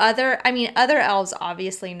other elves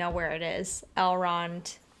obviously know where it is.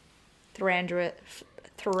 Elrond, Thranduil.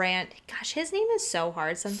 Gosh, his name is so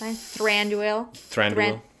hard sometimes. Thranduil.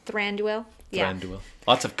 Thranduil. Thranduil. Yeah. Thranduil.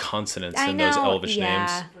 Lots of consonants I in know. those elvish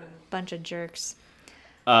yeah. Bunch of jerks.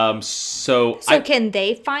 names. So Can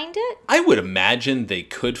they find it? I would imagine they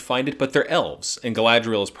could find it, but they're elves, and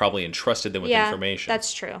Galadriel has probably entrusted them with Yeah, information.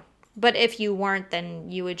 that's true. But if you weren't, then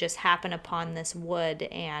you would just happen upon this wood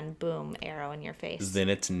and boom, arrow in your face. Then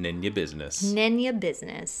it's Nenya business. Nenya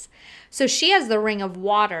business. So she has the ring of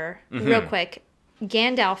water. Real quick,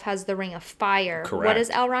 Gandalf has the ring of fire. What Correct. does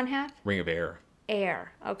Elrond have? Ring of air.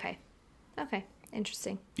 Air. Okay.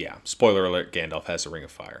 Interesting. Yeah. Spoiler alert, Gandalf has a ring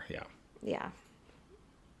of fire. Yeah. Yeah.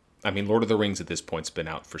 I mean, Lord of the Rings at this point's been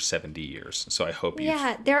out for 70 years, so I hope you...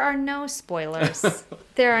 Yeah, there are no spoilers.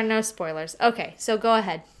 There are no spoilers. Okay, so go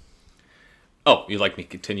ahead. Oh, you'd like me to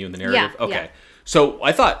continue in the narrative? Yeah, Okay. yeah. So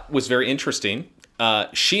I thought was very interesting.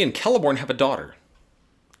 She and Celeborn have a daughter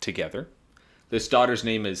together. This daughter's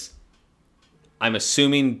name is... I'm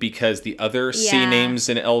assuming because the other C Yeah. names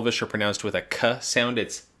in Elvish are pronounced with a K sound,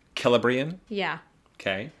 it's Celebrian. Yeah.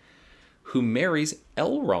 Okay. Who marries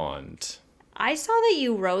Elrond. I saw that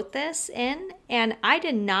you wrote this in, and I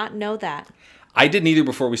did not know that. I didn't either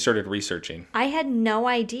before we started researching. I had no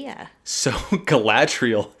idea. So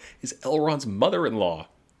Galadriel is Elrond's mother-in-law.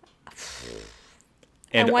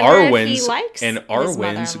 And wonder if he likes his Arwen's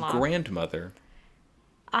mother-in-law. grandmother.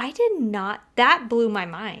 I did not. That blew my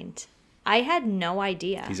mind. I had no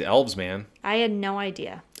idea. These elves, man. I had no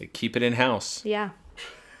idea. They keep it in house. Yeah.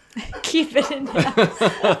 Keep it in.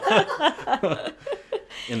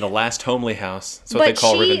 In the last homely house. That's what they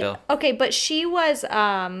call Rivendell. Okay, but she was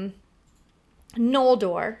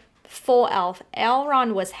Noldor, full elf.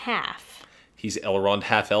 Elrond was half. He's Elrond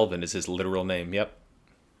half-elven is his literal name. Yep.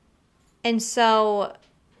 And so,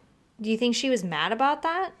 do you think she was mad about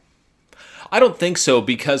that? I don't think so,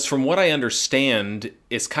 because from what I understand,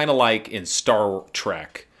 it's kind of like in Star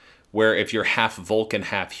Trek, where if you're half Vulcan,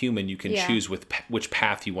 half human, you can Yeah. choose which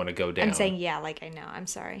path you want to go down. I'm saying, yeah, like I know. I'm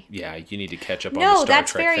sorry. Yeah, you need to catch up on the No, Star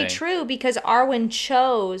that's Trek very thing. true because Arwen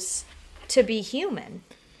chose to be human.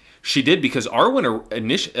 She did, because Arwen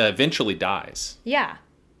eventually dies. Yeah,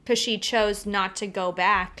 because she chose not to go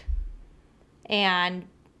back and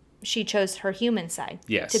she chose her human side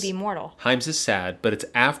Yes. to be mortal. Hymes is sad, but it's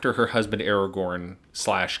after her husband Aragorn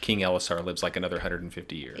 / King Elisar lives like another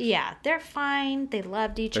 150 years. Yeah, they're fine. They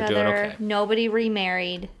loved each They're other. doing okay. Nobody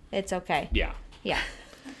remarried. It's okay. Yeah. Yeah.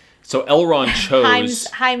 So Elrond chose...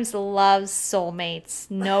 Hymes loves soulmates.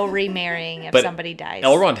 No remarrying if But somebody dies.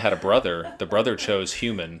 Elrond had a brother. The brother chose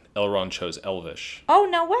human. Elrond chose elvish. Oh,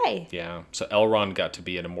 no way. Yeah. So Elrond got to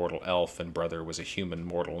be an immortal elf, and brother was a human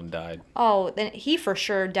mortal and died. Oh, then he for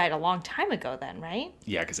sure died a long time ago then, right?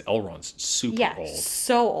 Yeah, because Elrond's super Yeah, old.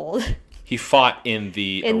 so old. He fought in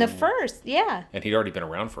the... In the first, yeah. And he'd already been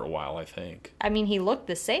around for a while, I think. I mean, he looked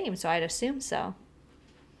the same, so I'd assume so.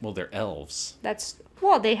 Well, they're elves.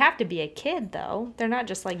 Well, they have to be a kid, though. They're not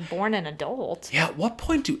just, like, born an adult. Yeah, at what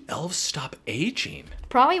point do elves stop aging?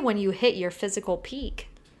 Probably when you hit your physical peak.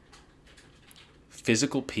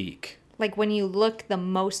 Physical peak. Like, when you look the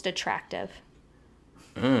most attractive.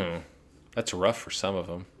 That's rough for some of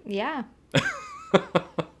them. Yeah.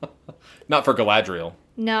 Not for Galadriel.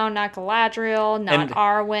 No, not Galadriel, not And-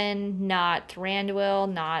 Arwen, not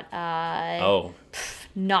Thranduil, not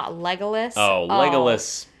Legolas. Oh,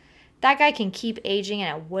 Legolas. That guy can keep aging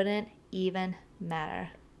and it wouldn't even matter.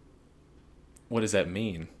 What does that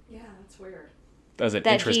mean? Yeah, that's weird. That was an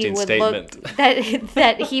That interesting he would statement. look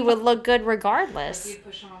that he would look good regardless. You'd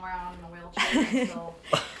push him around in a wheelchair and still...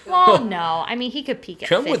 Well, no. I mean, he could peak at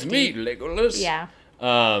Come 50. with me, Legolas. Yeah.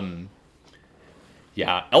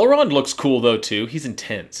 Yeah, Elrond looks cool, though, too. He's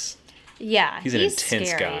intense. Yeah. He's an intense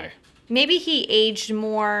scary. guy. Maybe he aged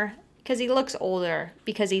more because he looks older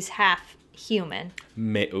because he's half human.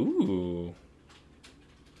 Ooh.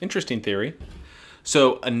 Interesting theory.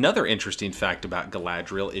 So, another interesting fact about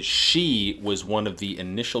Galadriel is she was one of the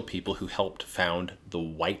initial people who helped found the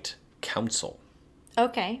White Council.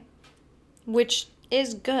 Okay. Which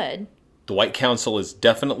is good. The White Council is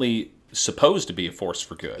definitely supposed to be a force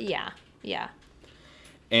for good. Yeah. Yeah.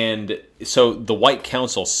 And so the White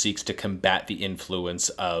Council seeks to combat the influence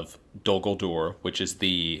of Dol Guldur, which is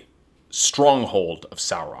the stronghold of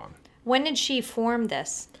Sauron. When did she form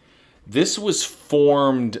this? This was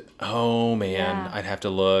formed, oh man, Yeah. I'd have to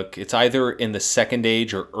look. It's either in the Second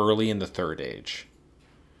Age or early in the Third Age.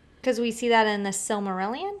 Because we see that in the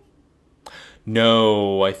Silmarillion?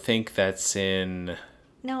 No, I think that's in...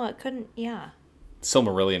 No, it couldn't. Yeah.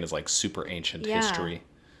 Silmarillion is like super ancient Yeah. history.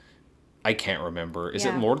 I can't remember. Is it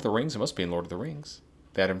Yeah. in Lord of the Rings? It must be in Lord of the Rings.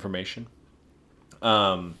 That information.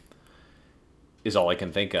 Is all I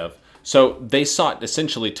can think of. So they sought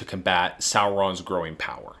essentially to combat Sauron's growing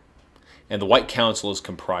power. And the White Council is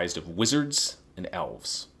comprised of wizards and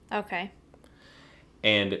elves. Okay.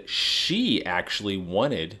 And she actually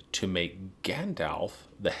wanted to make Gandalf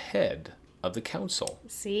the head of the council.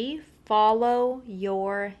 See? Follow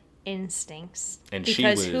your instincts. And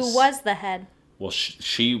because she who was- was the head? Well,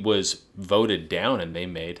 she was voted down and they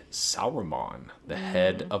made Sauron the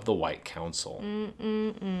head of the White Council.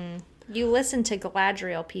 You listen to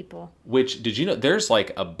Galadriel, people. Which, did you know, there's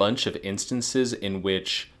like a bunch of instances in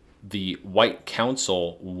which the White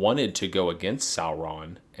Council wanted to go against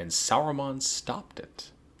Sauron, and Saruman stopped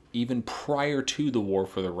it, even prior to the War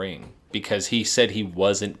for the Ring, because he said he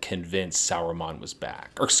wasn't convinced Sauron was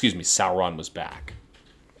back.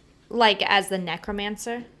 Like as the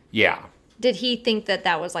necromancer? Yeah. Did he think that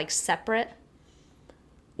that was like separate?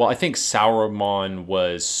 Well, I think Sauron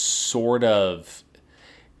was sort of...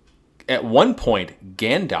 At one point,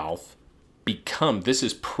 Gandalf this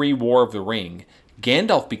is pre-War of the Ring,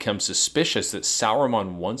 Gandalf becomes suspicious that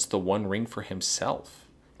Sauron wants the One Ring for himself.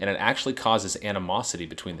 And it actually causes animosity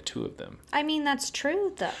between the two of them. I mean, that's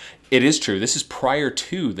true, though. It is true. This is prior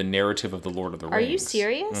to the narrative of the Lord of the Rings. Are you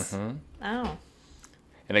serious? Mm-hmm. Oh.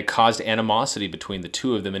 And it caused animosity between the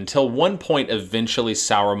two of them until one point, eventually,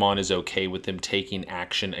 Sauron is okay with them taking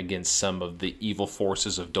action against some of the evil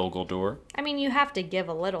forces of Dol Guldur. I mean, you have to give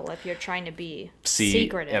a little if you're trying to be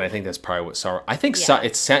secretive. And I think that's probably what Sauron... I think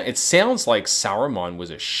it sounds like Sauron was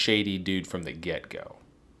a shady dude from the get-go.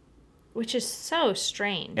 Which is so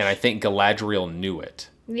strange. And I think Galadriel knew it.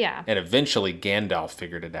 Yeah. And eventually Gandalf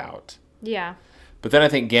figured it out. Yeah. But then I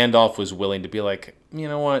think Gandalf was willing to be like, you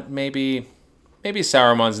know what, maybe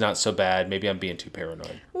Saruman's not so bad. Maybe I'm being too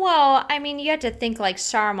paranoid. Well, I mean, you have to think like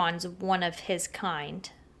Saruman's one of his kind.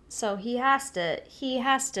 So he has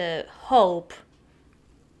to hope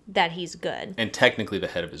that he's good. And technically the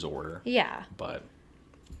head of his order. Yeah. But...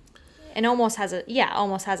 And almost has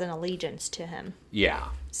an allegiance to him. Yeah.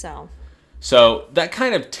 So that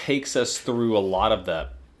kind of takes us through a lot of the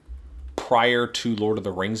prior to Lord of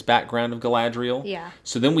the Rings background of Galadriel. Yeah.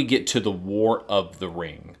 So then we get to the War of the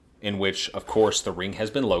Ring, in which, of course, the ring has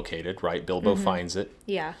been located, right? Bilbo finds it.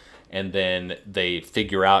 Yeah. And then they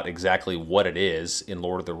figure out exactly what it is in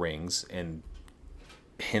Lord of the Rings, and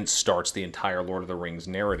hence starts the entire Lord of the Rings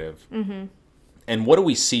narrative. Mm-hmm. And what do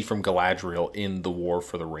we see from Galadriel in the War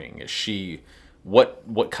for the Ring? Is she...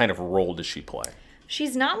 What kind of role does she play?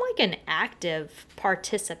 She's not like an active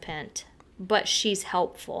participant, but she's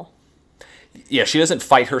helpful. Yeah, she doesn't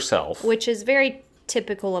fight herself. Which is very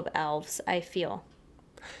typical of elves, I feel.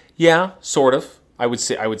 Yeah, sort of. I would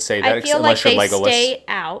say that, I feel like unless you're they Legolas. stay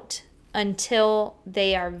out until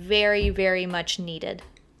they are very, very much needed.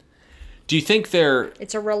 Do you think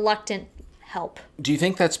It's a reluctant help. Do you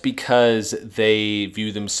think that's because they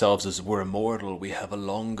view themselves as, we're immortal, we have a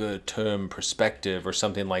longer term perspective or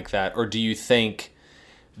something like that? Or do you think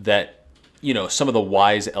that, some of the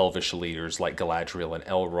wise elvish leaders like Galadriel and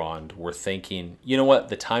Elrond were thinking, you know what,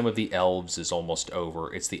 the time of the elves is almost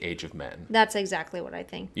over, it's the age of men? That's exactly what I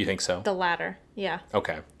think. You think so? The latter, yeah.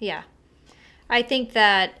 Okay. Yeah. I think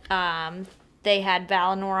that they had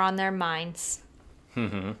Valinor on their minds.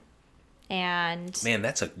 Mm-hmm. And... Man,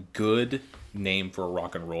 that's a good name for a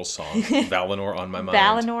rock and roll song. Valinor on my mind.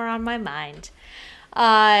 Valinor on my mind.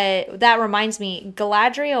 That reminds me,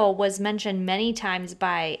 Galadriel was mentioned many times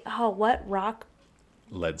by, what rock?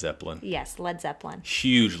 Led Zeppelin. Yes, Led Zeppelin.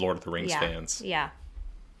 Huge Lord of the Rings fans. Yeah.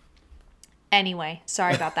 Anyway,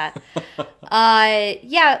 sorry about that.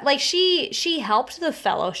 Like she helped the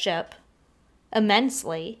Fellowship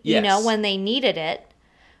immensely, yes. When they needed it.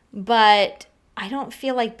 But I don't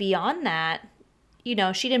feel like beyond that,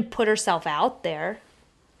 she didn't put herself out there.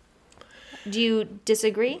 Do you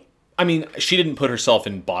disagree? I mean, she didn't put herself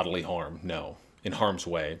in bodily harm, no. In harm's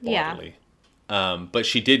way, bodily. Yeah. But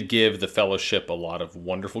she did give the Fellowship a lot of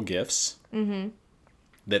wonderful gifts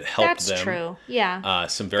that helped them. That's true, yeah.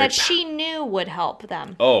 That she knew would help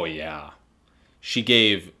them. Oh, yeah. She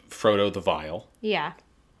gave Frodo the vial. Yeah.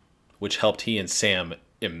 Which helped he and Sam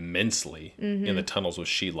immensely in the tunnels with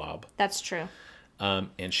Shelob. That's true.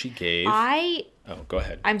 And she gave... Oh, go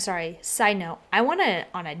ahead. I'm sorry. Side note. I want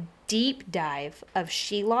on a deep dive of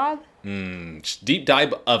Shelob. Deep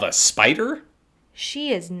dive of a spider?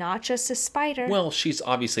 She is not just a spider. Well, she's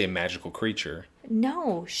obviously a magical creature.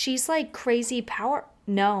 No, she's like crazy power.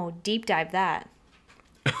 No, deep dive that.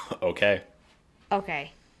 Okay.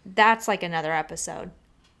 Okay. That's like another episode.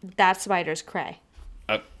 That spider's cray.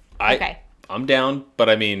 Okay. I'm down, but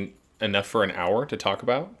I mean, enough for an hour to talk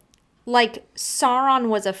about? Like, Sauron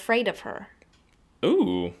was afraid of her.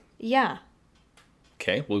 Ooh. Yeah.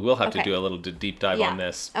 Okay, we will have to do a little deep dive on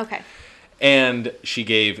this. Okay. And she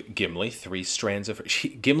gave Gimli 3 strands of her...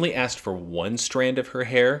 Gimli asked for 1 strand of her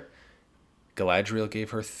hair. Galadriel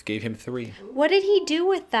gave him 3. What did he do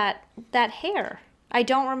with that hair? I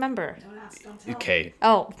don't remember. Don't ask, don't tell. Okay.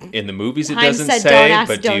 Oh. In the movies it Heinz doesn't said, say, "Don't ask,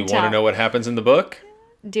 but do you don't want to tell." know what happens in the book?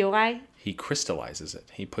 Do I? He crystallizes it.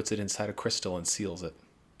 He puts it inside a crystal and seals it.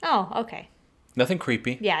 Oh, okay. Nothing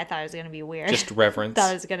creepy. Yeah, I thought it was going to be weird. Just reverence.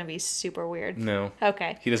 Thought it was going to be super weird. No.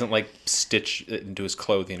 Okay. He doesn't stitch it into his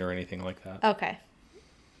clothing or anything like that. Okay.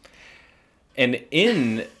 And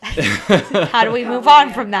in How do we move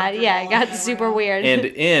on from that? Yeah, it got super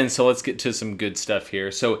weird. so let's get to some good stuff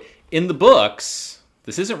here. So in the books,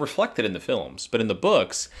 this isn't reflected in the films, but in the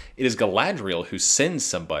books, it is Galadriel who sends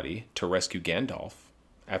somebody to rescue Gandalf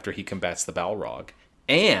after he combats the Balrog,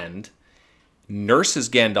 and nurses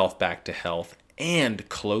Gandalf back to health, and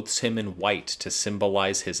clothes him in white to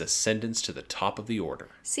symbolize his ascendance to the top of the order.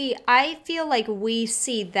 See, I feel like we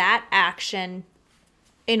see that action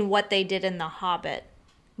in what they did in The Hobbit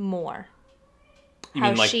more. You How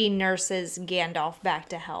mean like, she nurses Gandalf back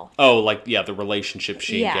to health. oh, like, yeah, the relationship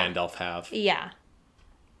she Yeah. and Gandalf have. Yeah.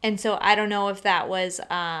 And so I don't know if that was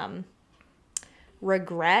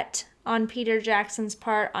regret on Peter Jackson's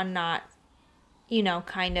part on not,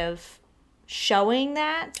 kind of showing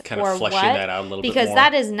that Kind or of fleshing what. that out a little bit because more.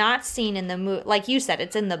 that is not seen in the movie. Like you said,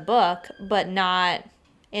 it's in the book, but not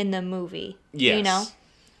in the movie. Yes.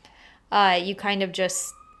 You kind of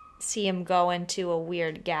just see him go into a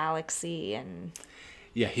weird galaxy and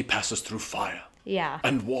Yeah, he passes through fire yeah.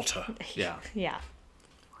 and water. Yeah. Yeah.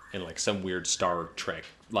 In like some weird Star Trek,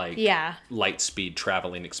 like Yeah. light speed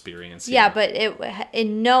traveling experience. Yeah, but it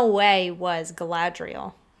in no way was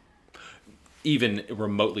Galadriel. Even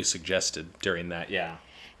remotely suggested during that, yeah.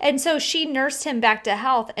 And so she nursed him back to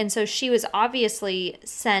health, and so she was obviously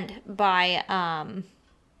sent by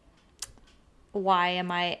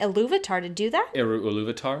Iluvatar to do that?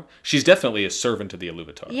 Iluvatar? She's definitely a servant of the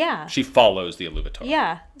Iluvatar. Yeah. She follows the Iluvatar.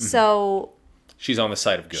 Yeah. So She's on the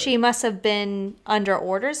side of good. she must have been under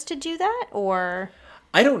orders to do that, or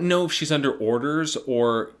I don't know if she's under orders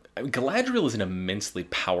or... Galadriel is an immensely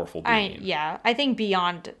powerful being. I think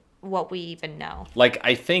beyond what we even know. Like,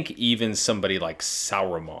 I think even somebody like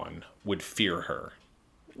Sauron would fear her.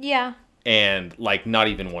 Yeah. And, like, not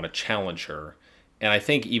even want to challenge her. And I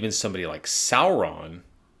think even somebody like Sauron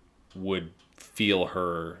would feel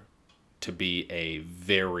her to be a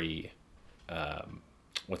very,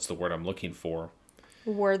 what's the word I'm looking for?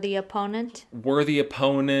 Worthy opponent. Worthy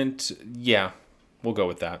opponent. Yeah, we'll go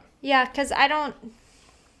with that. Yeah, because I don't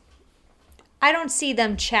see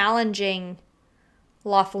them challenging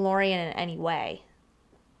Lothlorien in any way.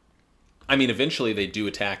 I mean, eventually they do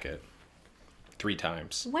attack it 3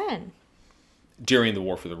 times When? during the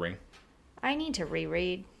War for the Ring. I need to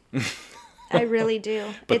reread. I really do.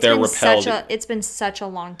 But they're repelled. It's been such a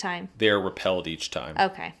long time. They're repelled each time.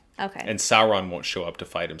 Okay. And Sauron won't show up to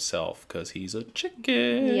fight himself because he's a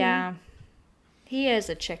chicken. Yeah. He is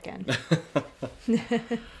a chicken.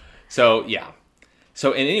 So, yeah.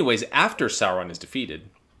 So, and anyways, after Sauron is defeated,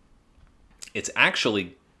 it's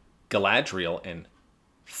actually Galadriel and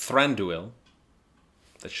Thranduil,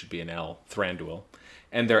 that should be an L, Thranduil,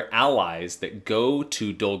 and their allies that go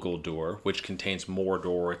to Dol Guldur, which contains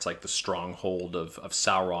Mordor. It's like the stronghold of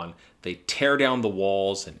Sauron. They tear down the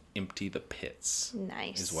walls and empty the pits.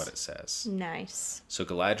 Nice. Is what it says. Nice. So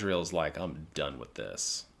Galadriel's like, I'm done with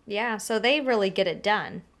this. Yeah, so they really get it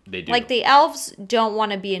done. They do. Like, the elves don't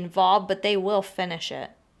want to be involved, but they will finish it.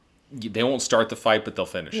 They won't start the fight, but they'll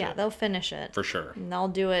finish it. Yeah, they'll finish it. For sure. And they'll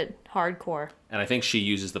do it hardcore. And I think she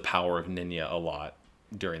uses the power of Ninya a lot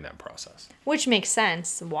during that process. Which makes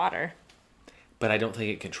sense. Water. But I don't think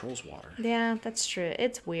it controls water. Yeah, that's true.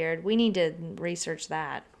 It's weird. We need to research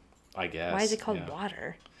that. I guess. Why is it called yeah.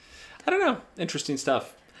 water? I don't know. Interesting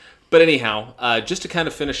stuff. But anyhow, just to kind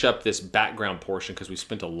of finish up this background portion, because we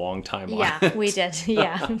spent a long time on Yeah, it. we did.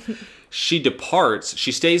 Yeah. She departs.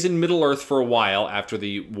 She stays in Middle-earth for a while after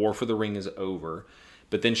the War for the Ring is over.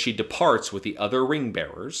 But then she departs with the other ring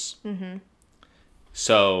bearers. Mm-hmm.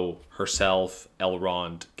 So herself,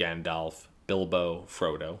 Elrond, Gandalf, Bilbo,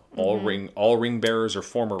 Frodo, all ring bearers or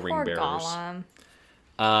former ring Poor bearers. Gollum.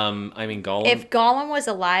 I mean, Gollum If Gollum was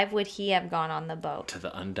alive, would he have gone on the boat? to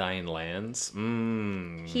the Undying Lands.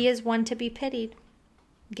 He is one to be pitied.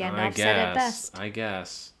 Gandalf said it best. I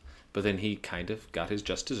guess. But then he kind of got his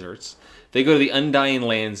just desserts. They go to the Undying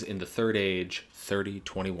Lands in the Third Age,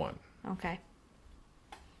 3021. Okay.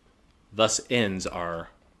 Thus ends our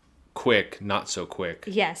quick, not so quick.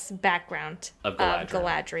 Yes, background Of Galadriel.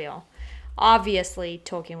 Galadriel. Obviously,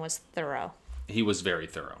 Tolkien was thorough, He was very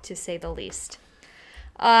thorough. to say the least.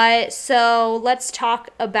 So let's talk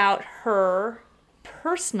about her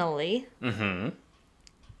personally. Mm-hmm.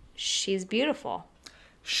 She's beautiful,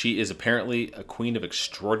 She is apparently a queen of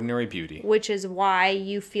extraordinary beauty. which is why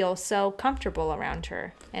you feel so comfortable around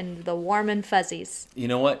her and the warm and fuzzies. You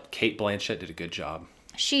know what? Kate Blanchett did a good job.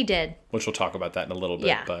 She did. Which we'll talk about that in a little bit.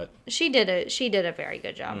 Yeah, But she did a very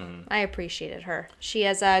good job. I appreciated her. She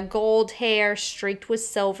has gold hair streaked with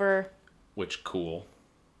silver. which cool.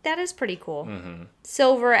 That is pretty cool.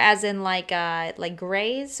 Silver as in like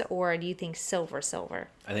grays, or do you think silver?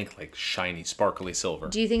 I think like shiny, sparkly silver.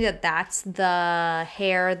 Do you think that that's the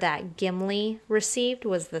hair that Gimli received,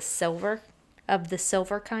 was the silver, of the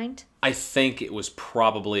silver kind? I think it was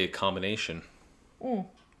probably a combination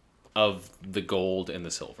of the gold and the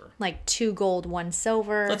silver. Like 2 gold, 1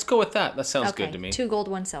 silver. Let's go with that. That sounds okay, good to me. 2 gold,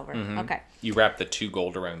 1 silver. Okay. You wrap the 2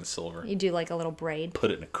 gold around the silver. You do like a little braid. Put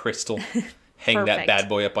it in a crystal. Hang that Perfect. bad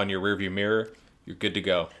boy up on your rearview mirror. You're good to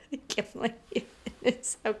go. Gimli.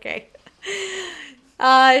 It's okay.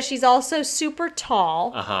 She's also super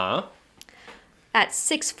tall Uh-huh. at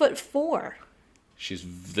 6'4".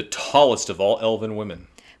 She's the tallest of all elven women.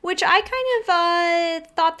 Which I kind of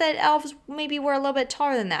thought that elves maybe were a little bit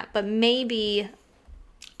taller than that, but maybe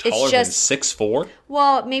Taller it's just than 6'4"?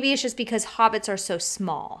 well, maybe it's just because hobbits are so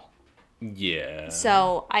small. Yeah.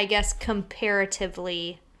 So I guess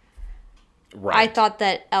comparatively, Right. I thought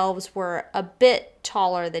that elves were a bit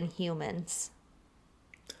taller than humans.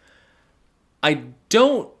 I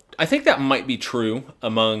think that might be true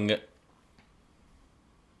among...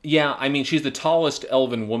 Yeah, I mean, she's the tallest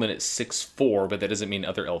elven woman at 6'4", but that doesn't mean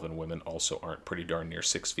other elven women also aren't pretty darn near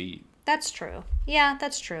 6 feet. That's true. Yeah,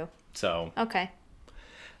 that's true. So, Okay.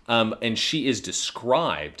 and she is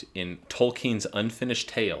described in Tolkien's Unfinished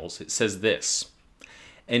Tales. It says this: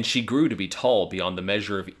 "And she grew to be tall beyond the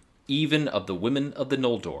measure of even of the women of the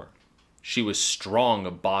Noldor. She was strong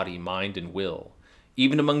of body, mind, and will.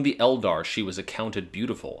 Even among the Eldar she was accounted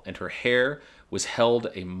beautiful, and her hair was held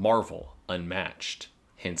a marvel unmatched."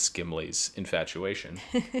 Hence Gimli's infatuation.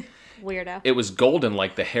 Weirdo. It was golden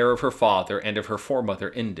like the hair of her father and of her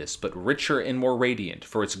foremother Indis, but richer and more radiant,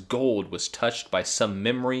 for its gold was touched by some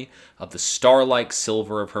memory of the star-like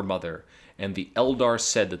silver of her mother, and the Eldar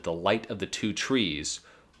said that the light of the 2 trees,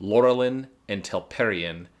 Laurelin and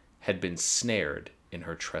Telperion, had been snared in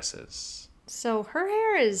her tresses. So her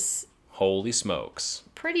hair is Holy smokes.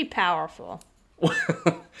 pretty powerful.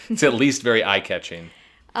 It's at least very eye-catching.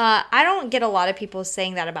 I don't get a lot of people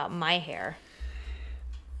saying that about my hair.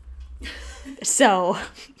 So,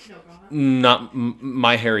 No comment. Not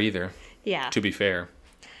my hair either, yeah. to be fair.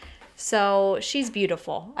 So she's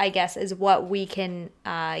beautiful, I guess, is what we can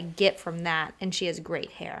get from that. And she has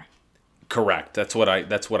great hair. Correct. That's what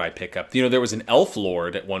I pick up. You know, there was an elf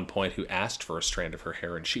lord at one point who asked for a strand of her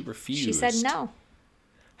hair, and she refused. She said no.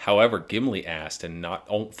 However, Gimli asked, and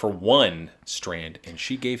not for 1 strand, and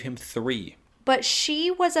she gave him 3. But she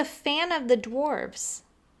was a fan of the dwarves,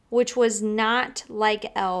 which was not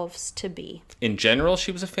like elves to be. In general,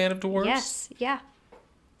 she was a fan of dwarves? Yes, yeah.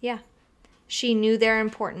 Yeah. She knew their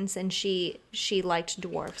importance, and she liked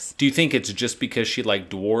dwarves. Do you think it's just because she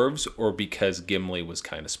liked dwarves, or because Gimli was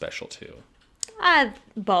kind of special too?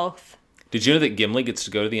 Both. Did you know that Gimli gets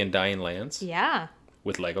to go to the Undying Lands Yeah.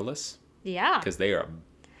 with Legolas? Yeah. Because they are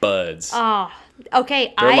buds. Oh,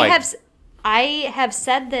 okay. They're like- I have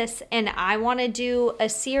said this, and I want to do a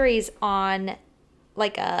series on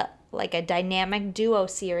like a dynamic duo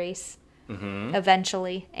series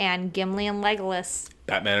eventually, and Gimli and Legolas.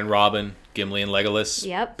 Batman and Robin, Gimli and Legolas.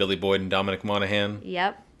 Yep. Billy Boyd and Dominic Monaghan.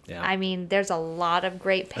 Yep. Yeah. I mean, there's a lot of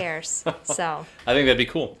great pairs. So, I think that'd be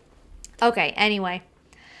cool. okay. Anyway,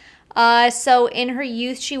 so in her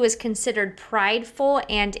youth, she was considered prideful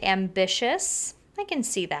and ambitious. I can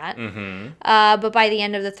see that. But by the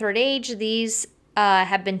end of the Third Age, these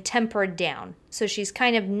have been tempered down. So she's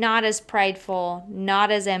kind of not as prideful, not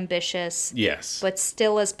as ambitious, Yes. but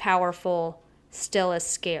still as powerful, still as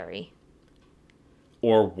scary.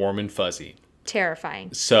 Or warm and fuzzy.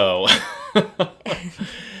 Terrifying. So,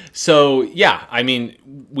 so yeah, I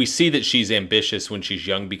mean, we see that she's ambitious when she's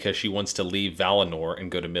young because she wants to leave Valinor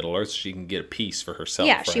and go to Middle Earth so she can get a peace for herself.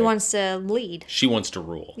 Yeah, she right? wants to lead. She wants to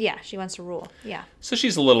rule. Yeah, she wants to rule. Yeah. So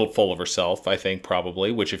she's a little full of herself, I think,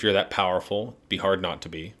 probably, which if you're that powerful, it'd be hard not to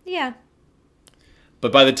be. Yeah.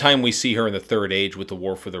 But by the time we see her in the Third Age with the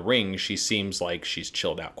War for the Ring, she seems like she's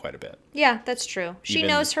chilled out quite a bit. Yeah, that's true. She Even-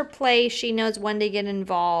 knows her place. She knows when to get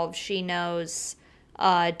involved. She knows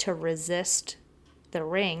to resist the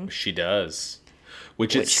ring. She does.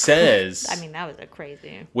 Which it says... I mean, that was a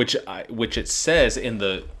crazy... Which it says in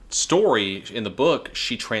the story, in the book,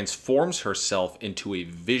 she transforms herself into a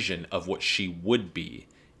vision of what she would be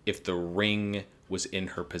if the ring was in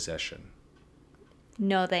her possession.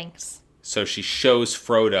 No thanks. So she shows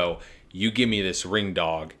Frodo, you give me this ring,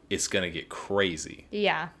 dog, it's going to get crazy.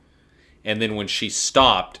 Yeah. And then when she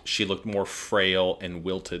stopped, she looked more frail and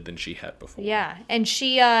wilted than she had before. Yeah. And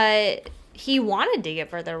he wanted to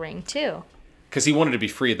give her the ring, too. Because he wanted to be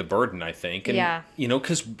free of the burden, I think. And, Yeah. You know,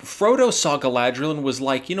 because Frodo saw Galadriel and was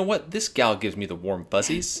like, you know what? This gal gives me the warm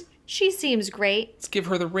fuzzies. She seems great. Let's give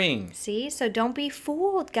her the ring. See? So don't be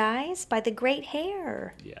fooled, guys, by the great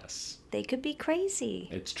hair. Yes, They could be crazy.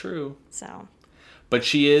 it's true. So, But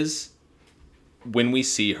she is, when we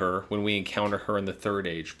see her, when we encounter her in the Third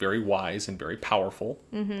Age, very wise and very powerful.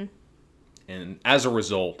 Mm-hmm. And as a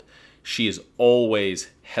result, she is always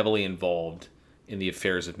heavily involved in the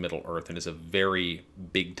affairs of Middle-earth and is a very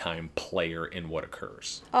big-time player in what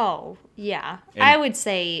occurs. oh, yeah. And I would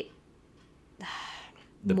say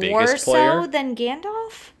The more biggest player? so than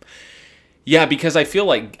Gandalf? Yeah, because I feel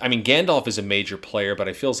like, I mean, Gandalf is a major player, but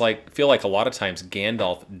I feel like a lot of times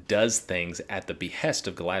Gandalf does things at the behest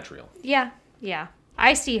of Galadriel Yeah, yeah.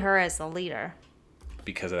 I see her as the leader.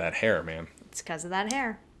 because of that hair, man. It's because of that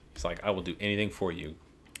hair. It's like, I will do anything for you.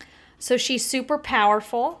 So she's super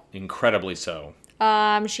powerful. Incredibly so.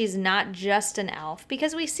 She's not just an elf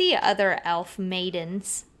because we see other elf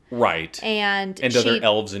maidens Right. and Other she,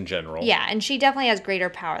 elves in general. yeah, and she definitely has greater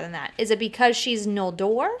power than that. Is it because she's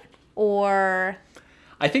Noldor or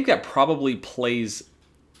I think that probably plays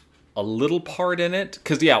a little part in it.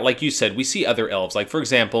 Because, yeah, like you said, we see other elves. Like, for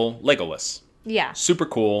example, Legolas. yeah, Super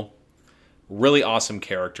cool. Really awesome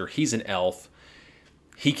character. He's an elf.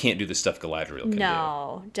 He can't do the stuff Galadriel can do.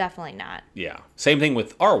 no, definitely not. Yeah. Same thing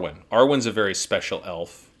with Arwen. Arwen's a very special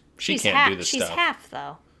elf. She She's can't half, do the she's stuff. half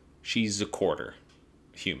though. She's a quarter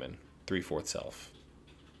human. 3/4 elf.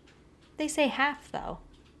 They say half though.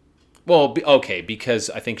 Well, okay,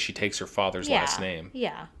 because I think she takes her father's Yeah, last name.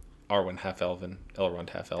 yeah. Arwen half elven,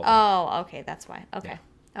 Elrond half elven. Oh, okay, that's why. Okay,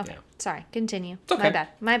 okay. Yeah. Sorry, continue. okay. My bad.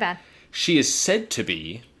 My bad. She is said to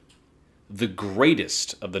be the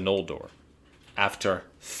greatest of the Noldor, after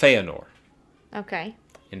Feanor. Okay.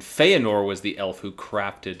 And Feanor was the elf who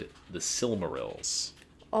crafted the Silmarils.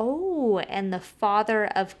 Oh, and the father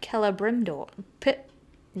of Celebrimbor.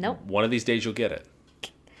 Nope. One of these days you'll get it.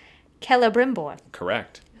 Celebrimbor,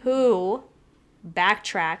 Correct. who,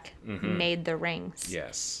 backtrack, Mm-hmm. made the rings.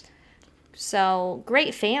 Yes. So,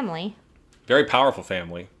 great family. Very powerful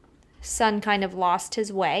family. Son kind of lost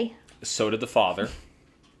his way. So did the father.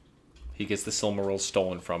 He gets the Silmarils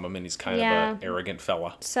stolen from him, and he's kind Yeah. of an arrogant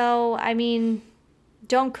fella. So, I mean,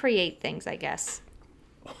 don't create things, I guess,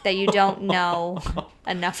 that you don't know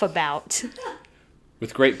enough about.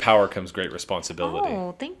 With great power comes great responsibility.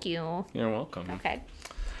 Oh, thank you. You're welcome. Okay.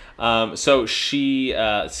 So she,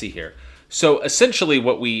 let's see here. So essentially,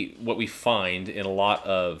 what we find in a lot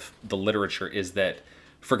of the literature is that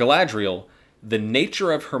for Galadriel, the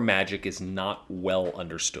nature of her magic is not well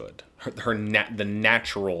understood. The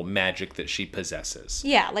natural magic that she possesses.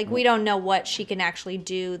 Yeah, like we don't know what she can actually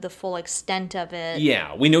do, the full extent of it.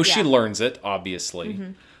 Yeah, we know she Yeah. learns it,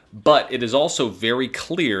 obviously. But it is also very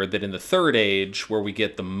clear that in the Third Age, where we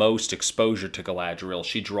get the most exposure to Galadriel,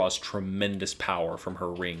 she draws tremendous power from her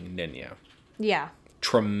ring, Ninya. Yeah.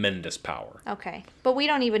 Tremendous power. Okay. But we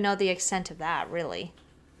don't even know the extent of that, really.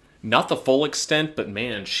 Not the full extent, but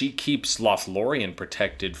man, she keeps Lothlorien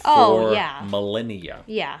protected for Oh, yeah. millennia.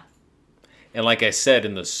 Yeah. And like I said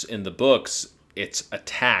in the books, it's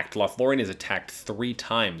attacked. Lothlorien is attacked 3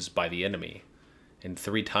 times by the enemy, and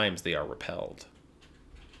 3 times they are repelled,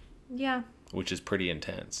 Yeah. which is pretty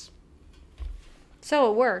intense.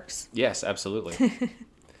 So it works. Yes, absolutely.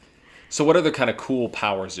 So what other kind of cool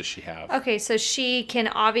powers does she have? Okay, so she can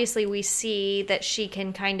obviously, we see that she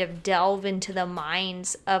can kind of delve into the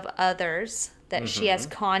minds of others that she has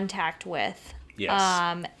contact with.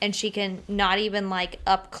 Yes. And she can not even like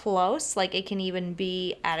up close, like it can even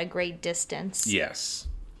be at a great distance. Yes.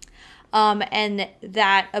 And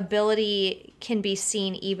that ability can be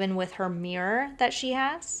seen even with her mirror that she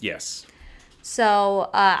has. Yes. So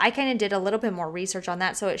I kind of did a little bit more research on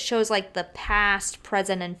that. So it shows like the past,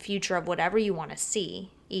 present, and future of whatever you want to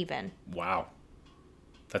see, even. Wow.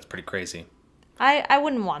 That's pretty crazy. I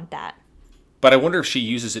wouldn't want that. But I wonder if she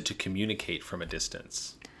uses it to communicate from a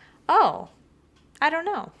distance. Oh, I don't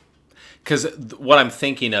know. Because what I'm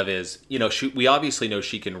thinking of is, we obviously know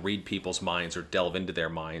she can read people's minds or delve into their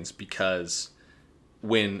minds, because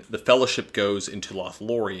when the Fellowship goes into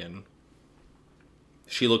Lothlorien,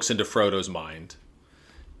 she looks into Frodo's mind.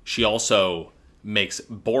 She also makes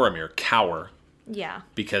Boromir cower, Yeah.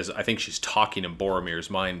 because I think she's talking in Boromir's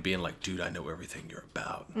mind, being like, dude, I know everything you're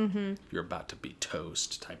about. Mm-hmm. You're about to be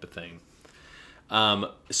toast, type of thing.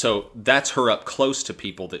 So that's her up close to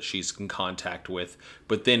people that she's in contact with.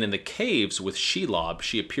 But then in the caves with Shelob,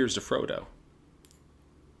 she appears to Frodo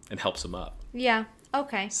and helps him up. Yeah.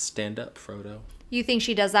 Okay. Stand up, Frodo. You think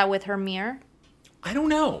she does that with her mirror? I don't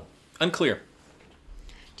know. Unclear.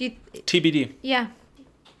 Do you? TBD. Yeah.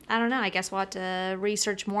 I don't know. I guess we'll have to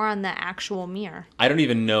research more on the actual mirror. I don't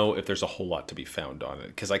even know if there's a whole lot to be found on it,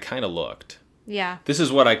 because I kind of looked. Yeah. This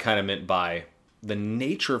is what I kind of meant by the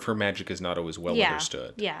nature of her magic is not always well Yeah.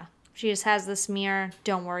 understood. Yeah. She just has this mirror.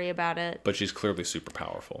 Don't worry about it. But she's clearly super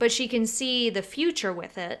powerful. But she can see the future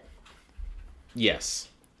with it. Yes.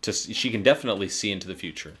 She can definitely see into the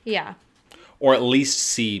future. Yeah. Or at least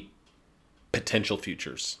see potential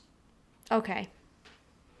futures. Okay.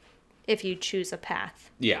 If you choose a path.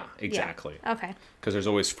 Yeah, exactly. Yeah. Okay. Because there's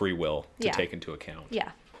always free will to Yeah. take into account.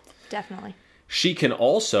 Yeah. Definitely. She can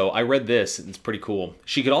also, I read this, and it's pretty cool.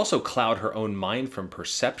 She could also cloud her own mind from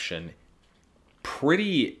perception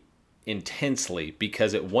pretty intensely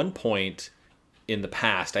because at one point in the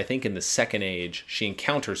past, I think in the Second Age, she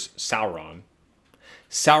encounters Sauron.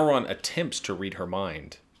 Sauron attempts to read her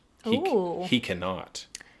mind. Ooh. He cannot.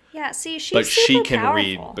 Yeah, see, she's But super she can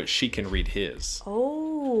powerful. she can read his.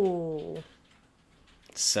 Oh.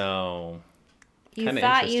 So, You kinda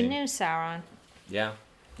thought you interesting. knew Sauron. yeah,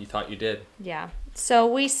 you thought you did. Yeah. So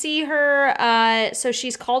we see her, so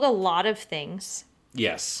she's called a lot of things.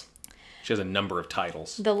 Yes. She has a number of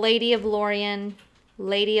titles. The Lady of Lorien,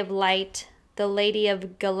 Lady of Light, the Lady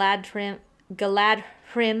of Galadrim,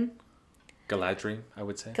 Galadriel, I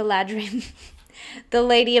would say. the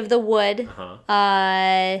Lady of the Wood, Uh-huh.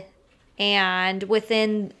 and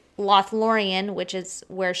within Lothlorien, which is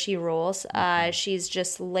where she rules, she's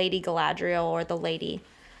just Lady Galadriel or the Lady.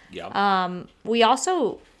 Yeah. We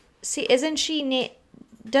also see, isn't she?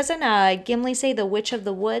 Doesn't Gimli say the Witch of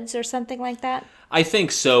the Woods or something like that? I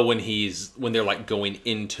think so when they're like going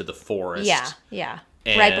into the forest. Yeah, yeah.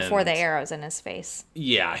 Right before the And- arrows in his face.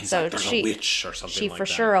 Yeah, he's So like, there's a witch or something She like for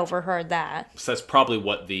that. sure overheard that. So that's probably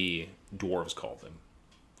what the dwarves call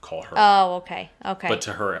her. Oh, okay, okay. But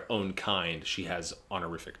to her own kind, she has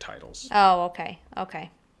honorific titles. Oh, okay, okay.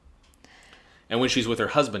 And when she's with her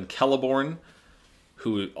husband, Celeborn,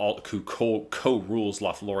 who co-rules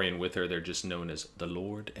Lothlorien with her, they're just known as the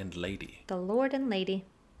Lord and Lady. The Lord and Lady.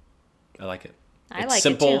 I like it. I It's like it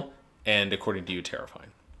simple, too. and according to you, terrifying.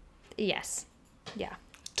 Yes. Yeah.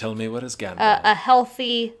 Tell me what is Gandalf. A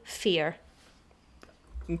healthy fear.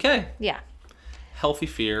 Okay. Yeah. Healthy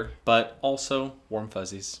fear, but also warm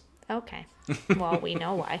fuzzies. Okay. Well, we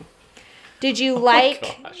know why. Did you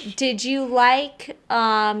like? gosh. Did you like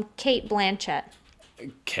Kate Blanchett?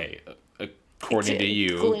 Okay, according to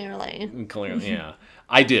you. Clearly. Yeah.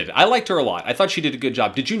 I did. I liked her a lot. I thought she did a good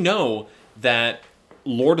job. Did you know that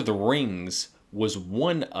Lord of the Rings was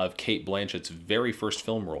one of Kate Blanchett's very first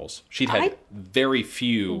film roles? She'd had very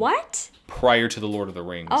few What? prior to the Lord of the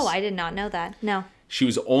Rings. Oh, I did not know that. No. She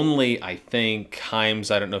was only, I think,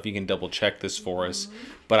 Himes, I don't know if you can double check this for us,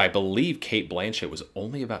 but I believe Kate Blanchett was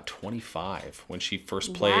only about 25 when she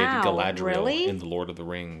first played Wow, Galadriel really? in The Lord of the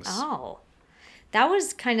Rings. Oh, that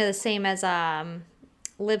was kind of the same as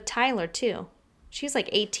Liv Tyler too. She was like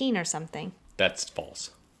 18 or something. That's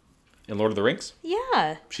false. In Lord of the Rings,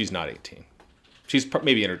 Yeah. she's not 18. She's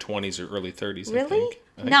maybe in her 20s or early 30s, I Really? think.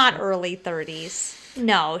 I think Not so. early 30s.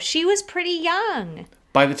 No, she was pretty young.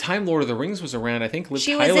 By the time Lord of the Rings was around, I think Liv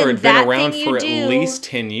She was Tyler in had been That around Thing for You at Do. least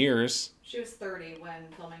 10 years. She was 30 when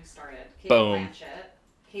filming started. Kate Boom.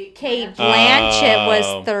 Blanchett. Kate Blanchett. Blanchett Oh.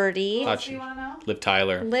 was 30. Thought Do you want to know? Liv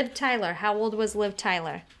Tyler. Liv Tyler. How old was Liv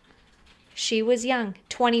Tyler? She was young.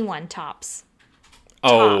 21 tops.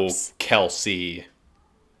 Oh, Tops. Kelsey.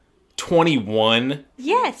 21?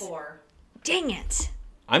 Yes. 4. Dang it.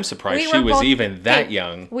 I'm surprised We she were was both- even that Hey,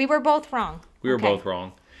 young. We were both wrong. We were Okay. both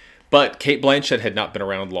wrong. But Kate Blanchett had not been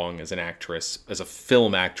around long as an actress, as a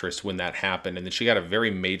film actress when that happened, and then she got a very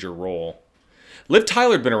major role. Liv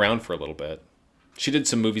Tyler had been around for a little bit. She did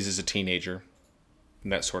some movies as a teenager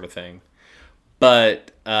and that sort of thing.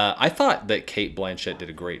 But I thought that Kate Blanchett did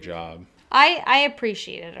a great job. I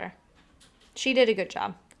appreciated her. She did a good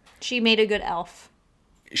job. She made a good elf.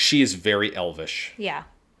 She is very elvish, Yeah.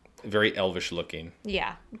 very elvish looking.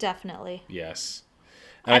 Yeah, definitely. Yes.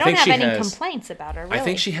 I don't think have she any has- complaints about her, really. I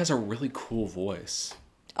think she has a really cool voice.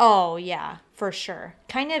 Oh, yeah, for sure.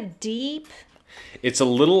 Kind of deep. It's a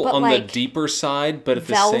little But, on the like, deeper side, but at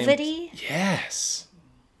the velvety? same yes,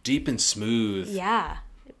 deep and smooth, Yeah.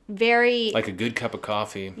 Very like a good cup of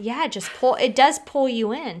coffee. yeah, it does pull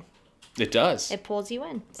you in. It does. It pulls you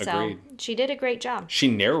in. So Agreed. she did a great job. She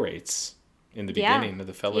narrates in the Yeah. beginning of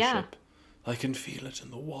the Fellowship. I can feel it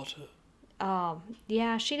in the water.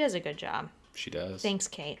 Yeah, she does a good job. She does. Thanks,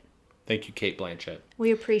 Kate. Thank you, Kate Blanchett.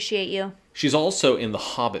 We appreciate you. She's also in the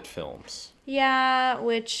Hobbit films, Yeah,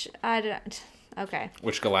 which I don't. Okay.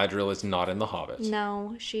 which Galadriel is not in the Hobbit.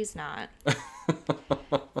 No, she's not.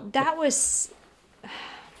 That was.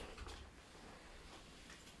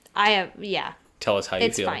 Yeah, Tell us how you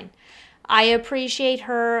it's feel. fine. I appreciate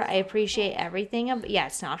her. I appreciate everything. Yeah,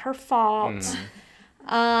 it's not her fault.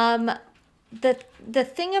 Mm. the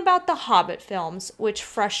thing about the Hobbit films, which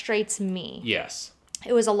frustrates me, Yes.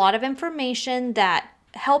 it was a lot of information that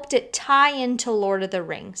helped it tie into Lord of the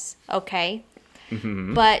Rings, okay?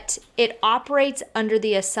 But it operates under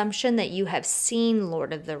the assumption that you have seen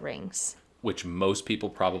Lord of the Rings. Which most people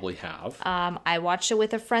probably have. I watched it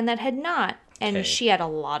with a friend that had not, and Okay. she had a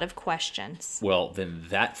lot of questions. Well, then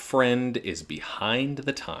that friend is behind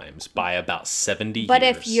the times by about 70 But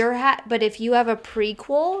years. if you have a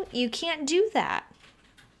prequel, you can't do that.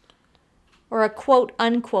 Or a quote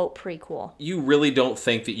unquote prequel. You really don't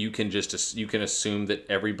think that you can assume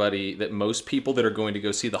that most people that are going to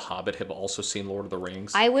go see The Hobbit have also seen Lord of the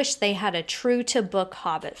Rings? I wish they had a true to book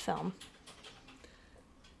Hobbit film.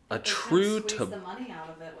 A They true kinda squeeze the to money out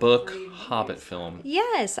of it with book 3 movies. Hobbit film.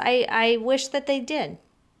 Yes, I wish that they did.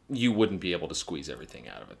 You wouldn't be able to squeeze everything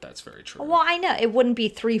out of it. That's very true. Well, I know it wouldn't be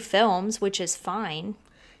 3 films, which is fine.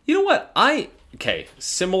 You know what?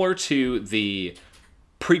 Similar to the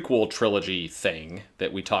prequel trilogy thing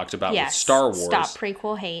that we talked about Yes. with Star Wars. Stop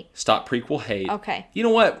prequel hate. Stop prequel hate. Okay. You know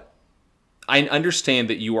what? I understand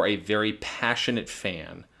that you are a very passionate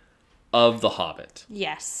fan of The Hobbit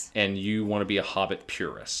Yes. and you want to be a Hobbit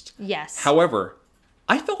purist. Yes. However,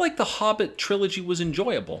 I felt like the Hobbit trilogy was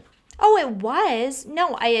enjoyable. Oh, it was.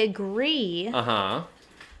 No, I agree. Uh-huh.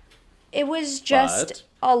 It was just But-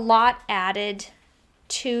 a lot added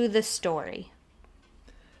to the story.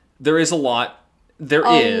 There is a lot. There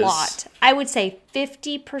A is. lot. I would say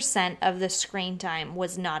 50% of the screen time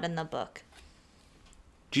was not in the book.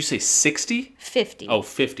 Did you say 60? 50. Oh,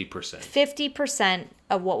 50%. 50%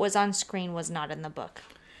 of what was on screen was not in the book.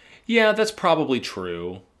 Yeah, that's probably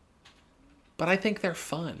true. But I think they're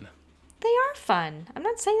fun. They are fun. I'm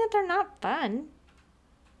not saying that they're not fun.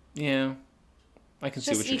 Yeah. I can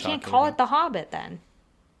see Just what you're you talking can't call about. it The Hobbit then.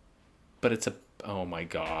 But it's oh my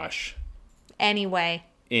gosh. Anyway,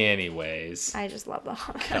 Anyways, I just love The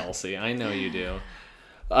Hobbit. Kelsey, I know you do.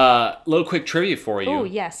 Little quick trivia for you. Oh,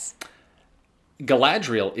 yes.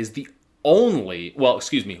 Galadriel is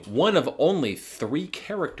one of only 3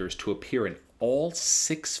 characters to appear in all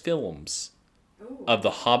 6 films of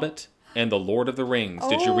The Hobbit and The Lord of the Rings.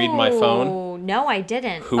 Did you read my phone? Oh, no, I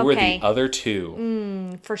didn't. Who were okay. the other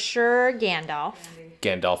 2? For sure, Gandalf.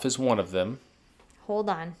 Gandalf is one of them. Hold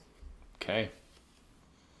on. Okay.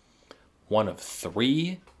 One of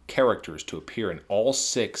 3 characters to appear in all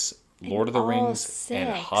 6 Lord of the all Rings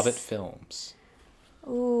and 6. Hobbit films.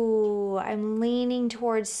 Ooh, I'm leaning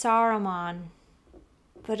towards Saruman,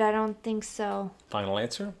 but I don't think so. Final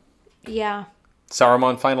answer? Yeah,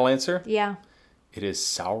 Saruman, final answer? yeah. It is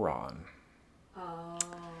Sauron.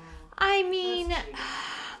 I mean,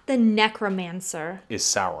 the Necromancer. Is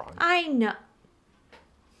Sauron. I know.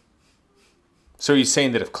 So are you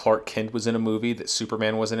saying that if Clark Kent was in a movie, that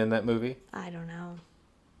Superman wasn't in that movie? I don't know.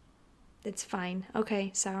 It's fine. Okay,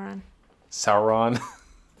 Sauron. Sauron.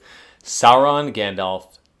 Sauron,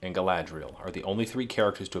 Gandalf, and Galadriel are the only 3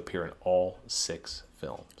 characters to appear in all 6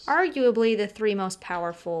 films. Arguably the 3 most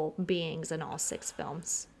powerful beings in all 6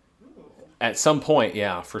 films. At some point,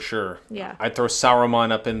 yeah, for sure. Yeah. I'd throw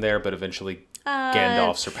Sauron up in there, but eventually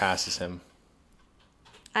Gandalf surpasses him.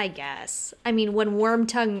 I guess. I mean, when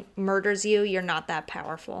Wormtongue murders you, you're not that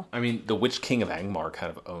powerful. I mean, the Witch King of Angmar kind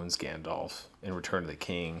of owns Gandalf in Return of the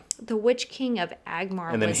King. The Witch King of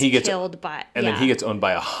Agmar And then was he gets- killed by... And then he gets owned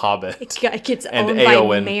by a hobbit. gets and owned Éowyn.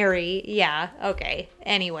 by Mary. Yeah, okay.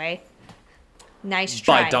 Anyway. Nice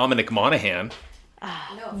try. By Dominic Monaghan.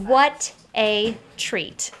 What a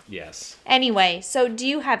treat. Yes. Anyway, so do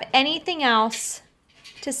you have anything else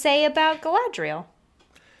to say about Galadriel?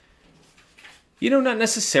 You know, not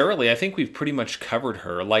necessarily. I think we've pretty much covered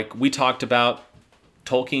her. Like we talked about,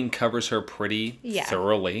 Tolkien covers her pretty Yeah.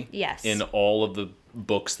 thoroughly. Yes. In all of the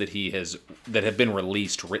books that that have been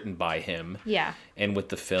released, written by him. Yeah. And with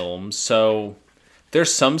the films. So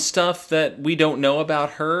there's some stuff that we don't know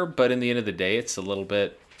about her, but in the end of the day, it's a little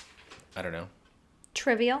bit, I don't know,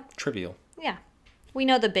 Trivial? trivial. Yeah. We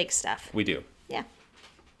know the big stuff. We do. Yeah.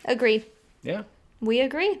 Agreed. Yeah. We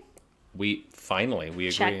agree. We agree.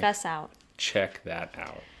 Check us out. Check that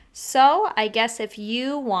out. So, I guess if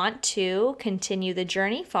you want to continue the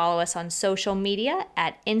journey, follow us on social media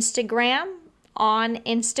at Instagram,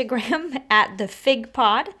 at the Fig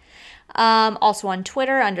Pod. Also on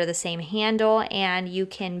Twitter under the same handle, and you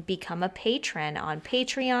can become a patron on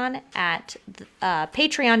Patreon at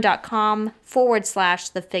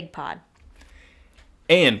patreon.com/the Fig Pod.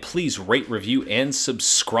 And please rate, review, and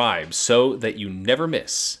subscribe so that you never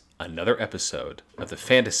miss another episode of the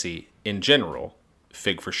Fantasy in General,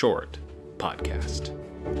 Fig for Short podcast.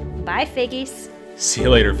 Bye, Figgies. See you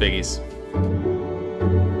later, Figgies.